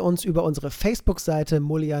 schreibt ihr uns über unsere Facebook-Seite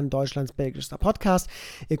Mullian, Deutschlands belgischster Podcast.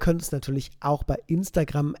 Ihr könnt uns natürlich auch bei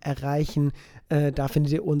Instagram erreichen. Da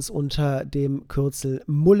findet ihr uns unter dem Kürzel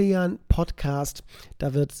Mullian Podcast.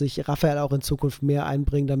 Da wird sich Raphael auch in Zukunft mehr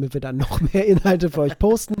einbringen, damit wir dann noch mehr Inhalte für euch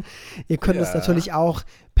posten. Ihr könnt uns natürlich auch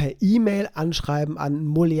per E-Mail anschreiben an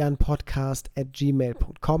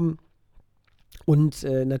mullianpodcast@gmail.com. Und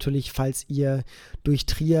natürlich, falls ihr durch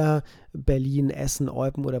Trier, Berlin, Essen,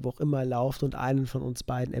 Eupen oder wo auch immer lauft und einen von uns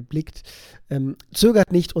beiden erblickt,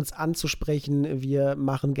 zögert nicht, uns anzusprechen. Wir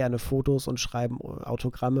machen gerne Fotos und schreiben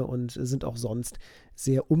Autogramme und sind auch sonst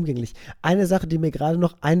sehr umgänglich. Eine Sache, die mir gerade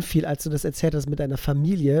noch einfiel, als du das erzählt hast mit deiner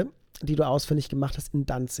Familie, die du ausfindig gemacht hast in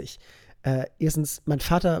Danzig. Erstens, mein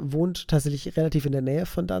Vater wohnt tatsächlich relativ in der Nähe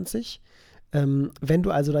von Danzig. Wenn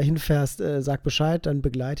du also dahin fährst, sag Bescheid, dann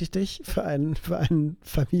begleite ich dich für einen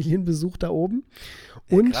Familienbesuch da oben.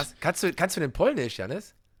 Und krass. Kannst du den Polnisch,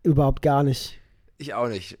 Jannis? überhaupt gar nicht. Ich auch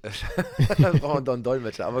nicht. Wir brauchen doch einen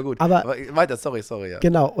Dolmetscher, aber gut. Aber weiter, sorry, ja.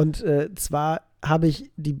 Genau, und zwar habe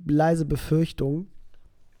ich die leise Befürchtung,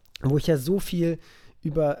 wo ich ja so viel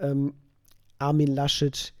über Armin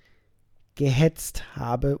Laschet gehetzt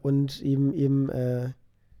habe und ihm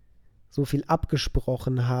so viel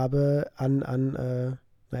abgesprochen habe an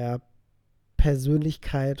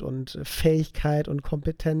Persönlichkeit und Fähigkeit und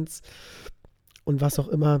Kompetenz und was auch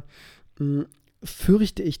immer,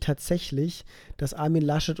 fürchte ich tatsächlich, dass Armin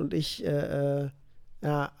Laschet und ich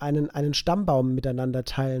einen Stammbaum miteinander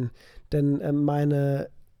teilen. Denn meine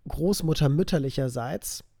Großmutter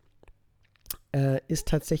mütterlicherseits ist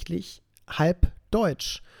tatsächlich halb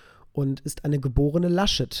deutsch und ist eine geborene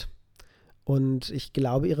Laschet. Und ich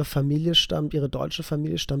glaube, ihre deutsche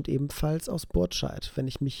Familie stammt ebenfalls aus Burtscheid, wenn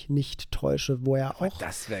ich mich nicht täusche, wo ja auch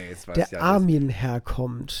der Armin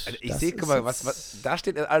herkommt. Also ich sehe, guck mal, da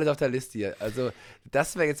steht alles auf der Liste hier. Also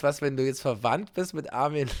das wäre jetzt was, wenn du jetzt verwandt bist mit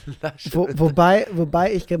Armin Laschet.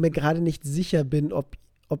 Wobei ich mir gerade nicht sicher bin, ob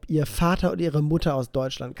ihr Vater oder ihre Mutter aus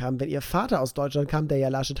Deutschland kam. Wenn ihr Vater aus Deutschland kam, der ja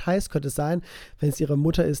Laschet heißt, könnte es sein. Wenn es ihre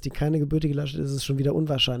Mutter ist, die keine gebürtige Laschet ist, ist es schon wieder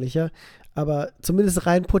unwahrscheinlicher. Aber zumindest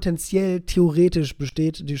rein potenziell, theoretisch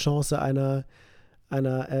besteht die Chance einer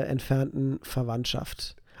entfernten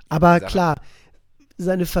Verwandtschaft. Aber klar,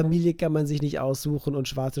 seine Familie kann man sich nicht aussuchen und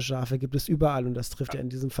schwarze Schafe gibt es überall und das trifft ja in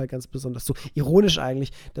diesem Fall ganz besonders zu. Ironisch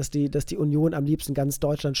eigentlich, dass die Union am liebsten ganz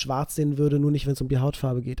Deutschland schwarz sehen würde, nur nicht, wenn es um die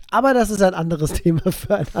Hautfarbe geht. Aber das ist ein anderes Thema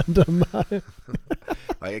für ein andermal.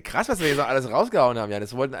 Weil krass, was wir hier so alles rausgehauen haben, ja.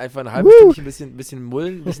 Das wollten einfach eine halbe Stunde ein bisschen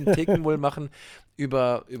Mullen, ein bisschen Thekenmull machen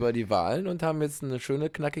über die Wahlen und haben jetzt eine schöne,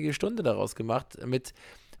 knackige Stunde daraus gemacht mit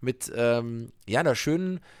einer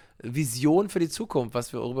schönen Vision für die Zukunft,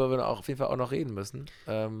 worüber wir auf jeden Fall auch noch reden müssen.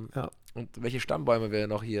 und welche Stammbäume wir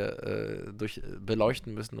noch hier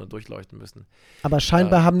beleuchten müssen und durchleuchten müssen. Aber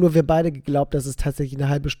scheinbar haben nur wir beide geglaubt, dass es tatsächlich eine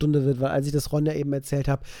halbe Stunde wird, weil als ich das Ronja eben erzählt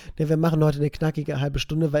habe, ne, wir machen heute eine knackige halbe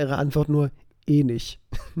Stunde, war ihre Antwort nur, eh nicht.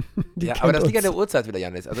 Ja, aber das liegt an der Uhrzeit wieder,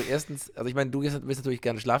 Janis. Also erstens, also ich meine, du willst natürlich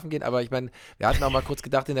gerne schlafen gehen, aber ich meine, wir hatten auch mal kurz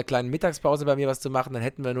gedacht, in der kleinen Mittagspause bei mir was zu machen, dann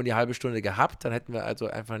hätten wir nur die halbe Stunde gehabt, dann hätten wir also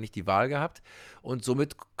einfach nicht die Wahl gehabt und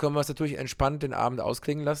somit können wir es natürlich entspannt den Abend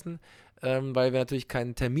ausklingen lassen, weil wir natürlich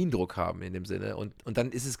keinen Termindruck haben in dem Sinne und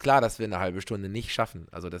dann ist es klar, dass wir eine halbe Stunde nicht schaffen.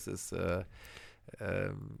 Also das ist,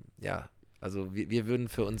 ja, also wir würden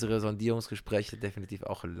für unsere Sondierungsgespräche definitiv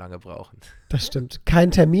auch lange brauchen. Das stimmt.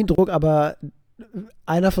 Kein Termindruck, aber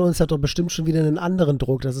einer von uns hat doch bestimmt schon wieder einen anderen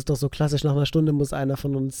Druck. Das ist doch so klassisch, nach einer Stunde muss einer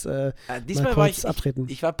von uns diesmal mal kurz abtreten.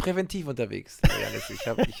 Ich war präventiv unterwegs, Janis.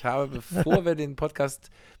 Ich habe, bevor wir den Podcast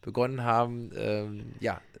begonnen haben,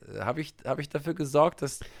 habe ich dafür gesorgt,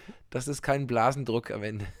 dass es keinen Blasendruck am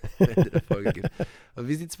Ende der Folge gibt. Und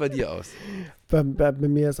wie sieht es bei dir aus? Bei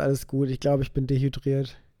mir ist alles gut. Ich glaube, ich bin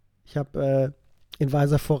dehydriert. Ich habe in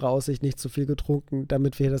weiser Voraussicht nicht zu viel getrunken,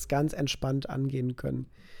 damit wir das ganz entspannt angehen können.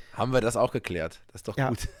 Haben wir das auch geklärt? Das ist doch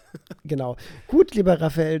gut. Genau. Gut, lieber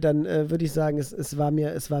Raphael, dann würde ich sagen, es war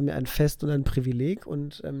mir ein Fest und ein Privileg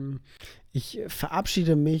und ich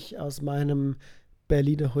verabschiede mich aus meinem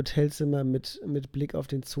Berliner Hotelzimmer mit Blick auf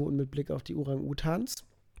den Zoo und mit Blick auf die Orang-Utans.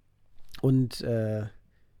 Und du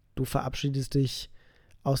verabschiedest dich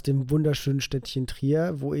aus dem wunderschönen Städtchen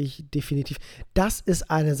Trier, wo ich definitiv, das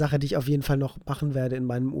ist eine Sache, die ich auf jeden Fall noch machen werde in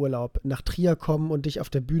meinem Urlaub, nach Trier kommen und dich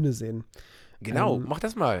auf der Bühne sehen. Genau, mach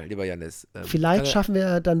das mal, lieber Janis. Vielleicht schaffen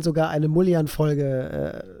wir dann sogar eine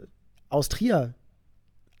Mullian-Folge aus Trier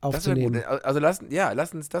aufzunehmen. Das gut. Also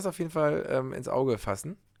lass uns das auf jeden Fall ins Auge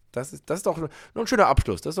fassen. Das ist doch nur ein schöner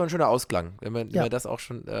Abschluss, das ist doch ein schöner Ausklang, wenn wir das auch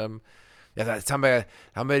schon, jetzt haben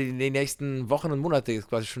wir die nächsten Wochen und Monate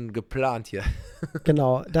quasi schon geplant hier.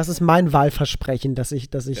 Genau, das ist mein Wahlversprechen, dass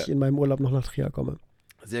ich in meinem Urlaub noch nach Trier komme.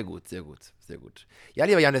 Sehr gut, sehr gut, sehr gut. Ja,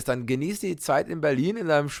 lieber Janis, dann genieß die Zeit in Berlin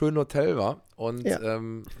in einem schönen Hotel, war. Und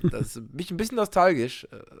das ist mich ein bisschen nostalgisch,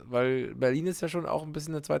 weil Berlin ist ja schon auch ein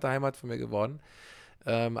bisschen eine zweite Heimat von mir geworden.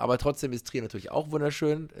 Aber trotzdem ist Trier natürlich auch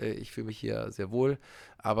wunderschön. Ich fühle mich hier sehr wohl.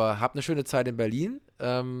 Aber habt eine schöne Zeit in Berlin.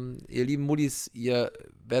 Ihr lieben Mullis, ihr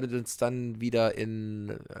werdet uns dann wieder ich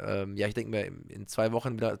denke mir, in 2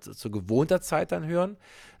 Wochen wieder zu gewohnter Zeit dann hören.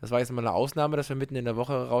 Das war jetzt mal eine Ausnahme, dass wir mitten in der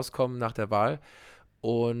Woche rauskommen nach der Wahl.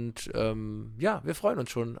 Und wir freuen uns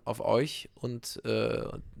schon auf euch. Und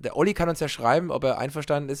der Olli kann uns ja schreiben, ob er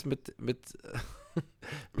einverstanden ist mit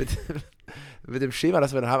dem Schema,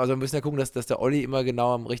 das wir dann haben. Also wir müssen ja gucken, dass der Olli immer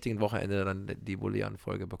genau am richtigen Wochenende dann die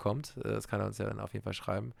Bolian-Folge bekommt. Das kann er uns ja dann auf jeden Fall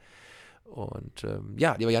schreiben. Und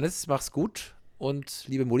lieber Janis, mach's gut. Und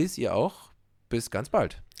liebe Mullis, ihr auch. Bis ganz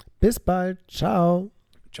bald. Bis bald. Ciao.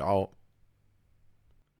 Ciao.